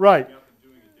mean, without Right. them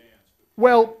doing a dance. But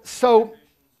Well, so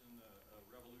and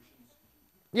revolutions.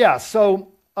 yeah,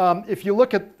 so if you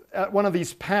look at one of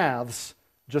these paths,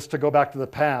 just to go back to the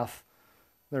path,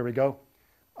 there we go.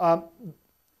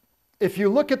 If you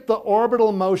look at the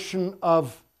orbital motion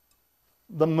of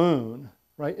the moon,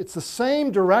 right, it's the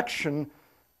same direction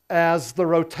as the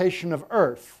rotation of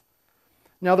Earth.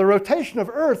 Now, the rotation of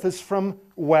Earth is from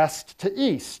west to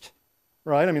east,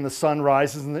 right? I mean, the sun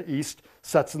rises in the east,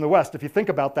 sets in the west. If you think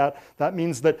about that, that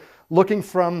means that looking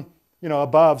from,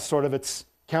 above, sort of it's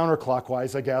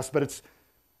counterclockwise, I guess, but it's,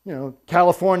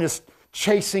 California's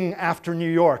chasing after New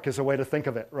York is a way to think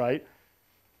of it, right?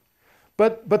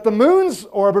 But the moon's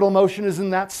orbital motion is in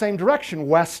that same direction,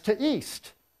 west to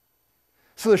east.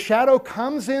 So the shadow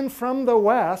comes in from the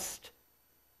west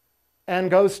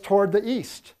and goes toward the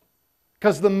east,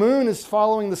 because the moon is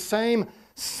following the same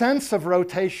sense of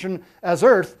rotation as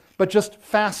Earth, but just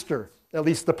faster. At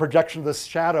least the projection of the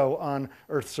shadow on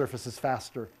Earth's surface is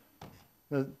faster.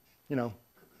 Do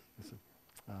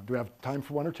we have time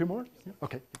for one or two more? Yeah.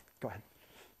 Okay, go ahead.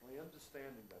 My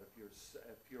understanding that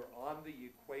if you're on the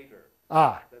equator,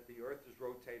 that the Earth is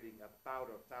rotating about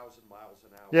 1,000 miles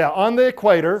an hour. Yeah, on the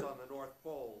equator. On the North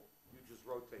Pole, you just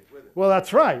rotate with it. Well,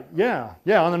 that's right. Yeah,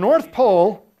 on the North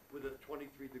Pole. With a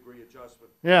 23-degree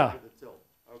adjustment. Yeah. With a tilt.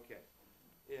 Okay.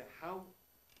 Yeah,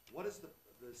 what is the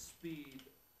speed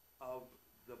of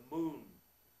the moon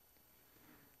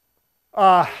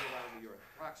around the Earth,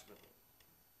 approximately?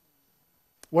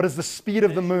 What is the speed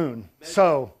of the moon?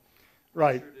 So,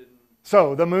 right.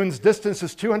 So the moon's distance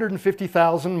is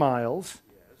 250,000 miles.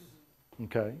 Yes.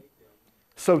 Okay.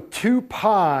 So 2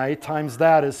 pi times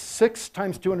that is 6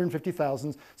 times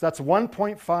 250,000. So that's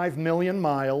 1.5 million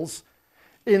miles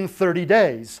in 30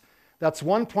 days. That's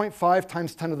 1.5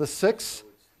 times 10 to the 6.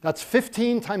 That's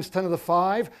 15 times 10 to the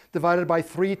 5 divided by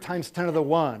 3 times 10 to the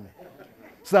 1.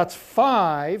 So that's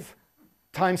 5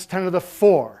 times 10 to the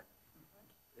 4.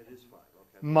 It is 5,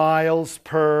 okay. Miles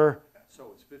per...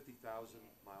 So it's 50,000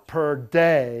 miles per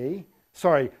day.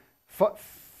 Sorry,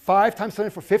 5 times 10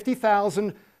 for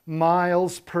 50,000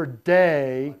 miles per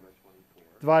day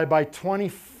divided by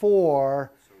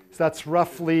 24. So that's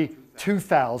roughly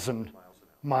 2,000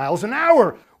 miles an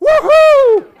hour.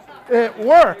 Woohoo! It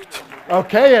worked.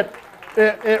 Okay,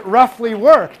 it roughly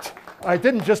worked. I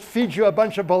didn't just feed you a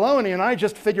bunch of baloney and I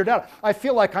just figured out. I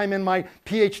feel like I'm in my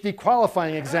PhD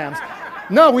qualifying exams.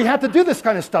 No, we had to do this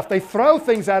kind of stuff. They throw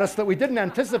things at us that we didn't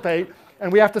anticipate,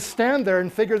 and we have to stand there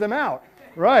and figure them out.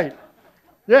 Right?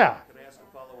 Yeah. Can I ask a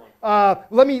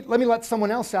follow-on? Let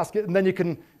someone else ask it, and then you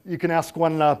can ask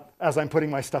one as I'm putting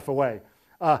my stuff away.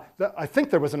 I think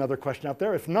there was another question out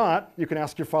there. If not, you can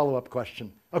ask your follow-up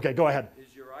question. Okay, go ahead.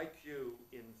 Is your IQ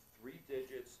in 3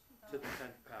 digits to the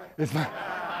 10th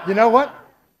power? You know what?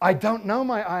 I don't know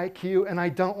my IQ, and I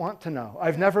don't want to know.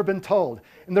 I've never been told.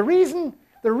 And the reason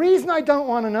I don't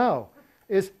want to know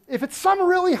is if it's some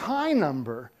really high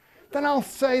number, then I'll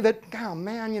say that, oh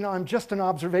man, I'm just an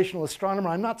observational astronomer.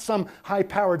 I'm not some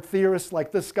high-powered theorist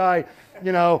like this guy,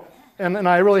 and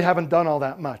I really haven't done all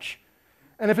that much.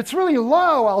 And if it's really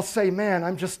low, I'll say, man,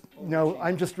 I'm just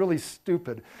really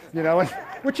stupid,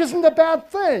 which isn't a bad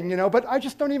thing, but I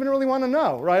just don't even really want to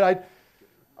know, right?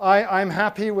 I'm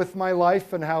happy with my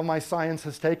life and how my science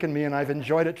has taken me, and I've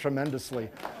enjoyed it tremendously.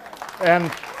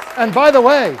 And by the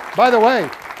way,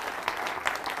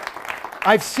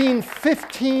 I've seen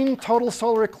 15 total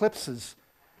solar eclipses.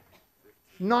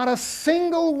 Not a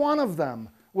single one of them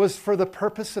was for the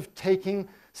purpose of taking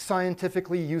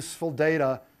scientifically useful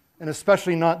data, and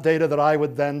especially not data that I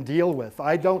would then deal with.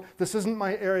 This isn't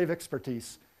my area of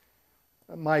expertise.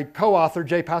 My co-author,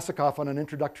 Jay Pasikoff, on an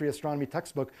introductory astronomy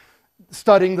textbook,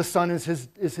 studying the sun is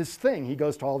his thing. He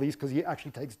goes to all these because he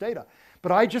actually takes data.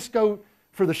 But I just go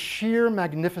for the sheer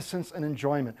magnificence and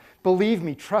enjoyment. Believe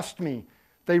me, trust me,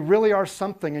 they really are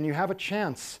something, and you have a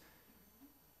chance.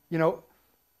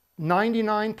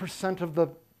 99% of the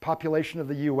population of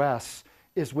the US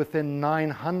is within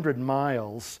 900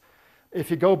 miles. If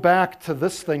you go back to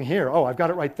this thing here, I've got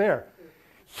it right there.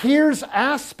 Here's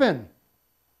Aspen.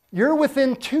 You're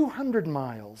within 200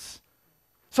 miles.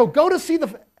 So go to see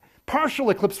the partial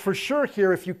eclipse for sure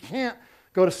here. If you can't,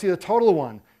 go to see the total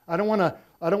one. I don't want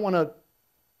to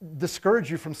discourage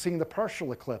you from seeing the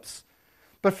partial eclipse.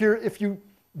 But if you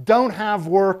don't have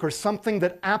work or something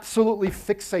that absolutely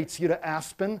fixates you to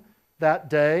Aspen that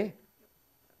day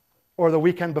or the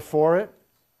weekend before it,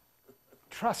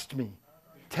 trust me,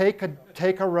 take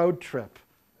a road trip.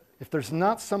 If there's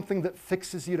not something that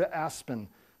fixes you to Aspen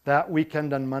that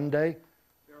weekend on Monday,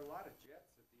 There are a lot of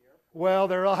jets at the airport. well,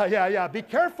 yeah. Be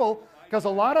careful, because a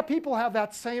lot of people have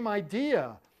that same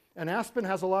idea. And Aspen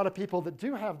has a lot of people that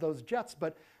do have those jets,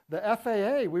 but the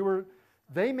FAA,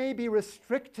 they may be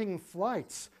restricting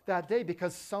flights that day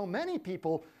because so many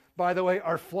people, by the way,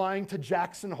 are flying to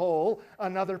Jackson Hole,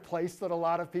 another place that a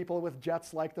lot of people with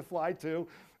jets like to fly to.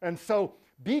 And so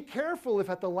be careful if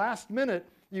at the last minute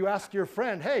you ask your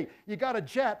friend, hey, you got a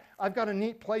jet, I've got a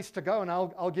neat place to go, and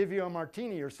I'll give you a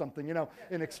martini or something,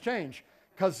 in exchange.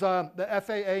 Because the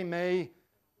FAA may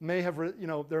have,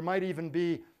 there might even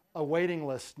be a waiting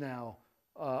list now.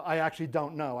 I actually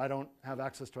don't know. I don't have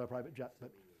access to a private jet.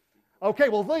 But okay,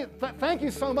 well, thank you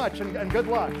so much, and good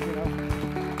luck.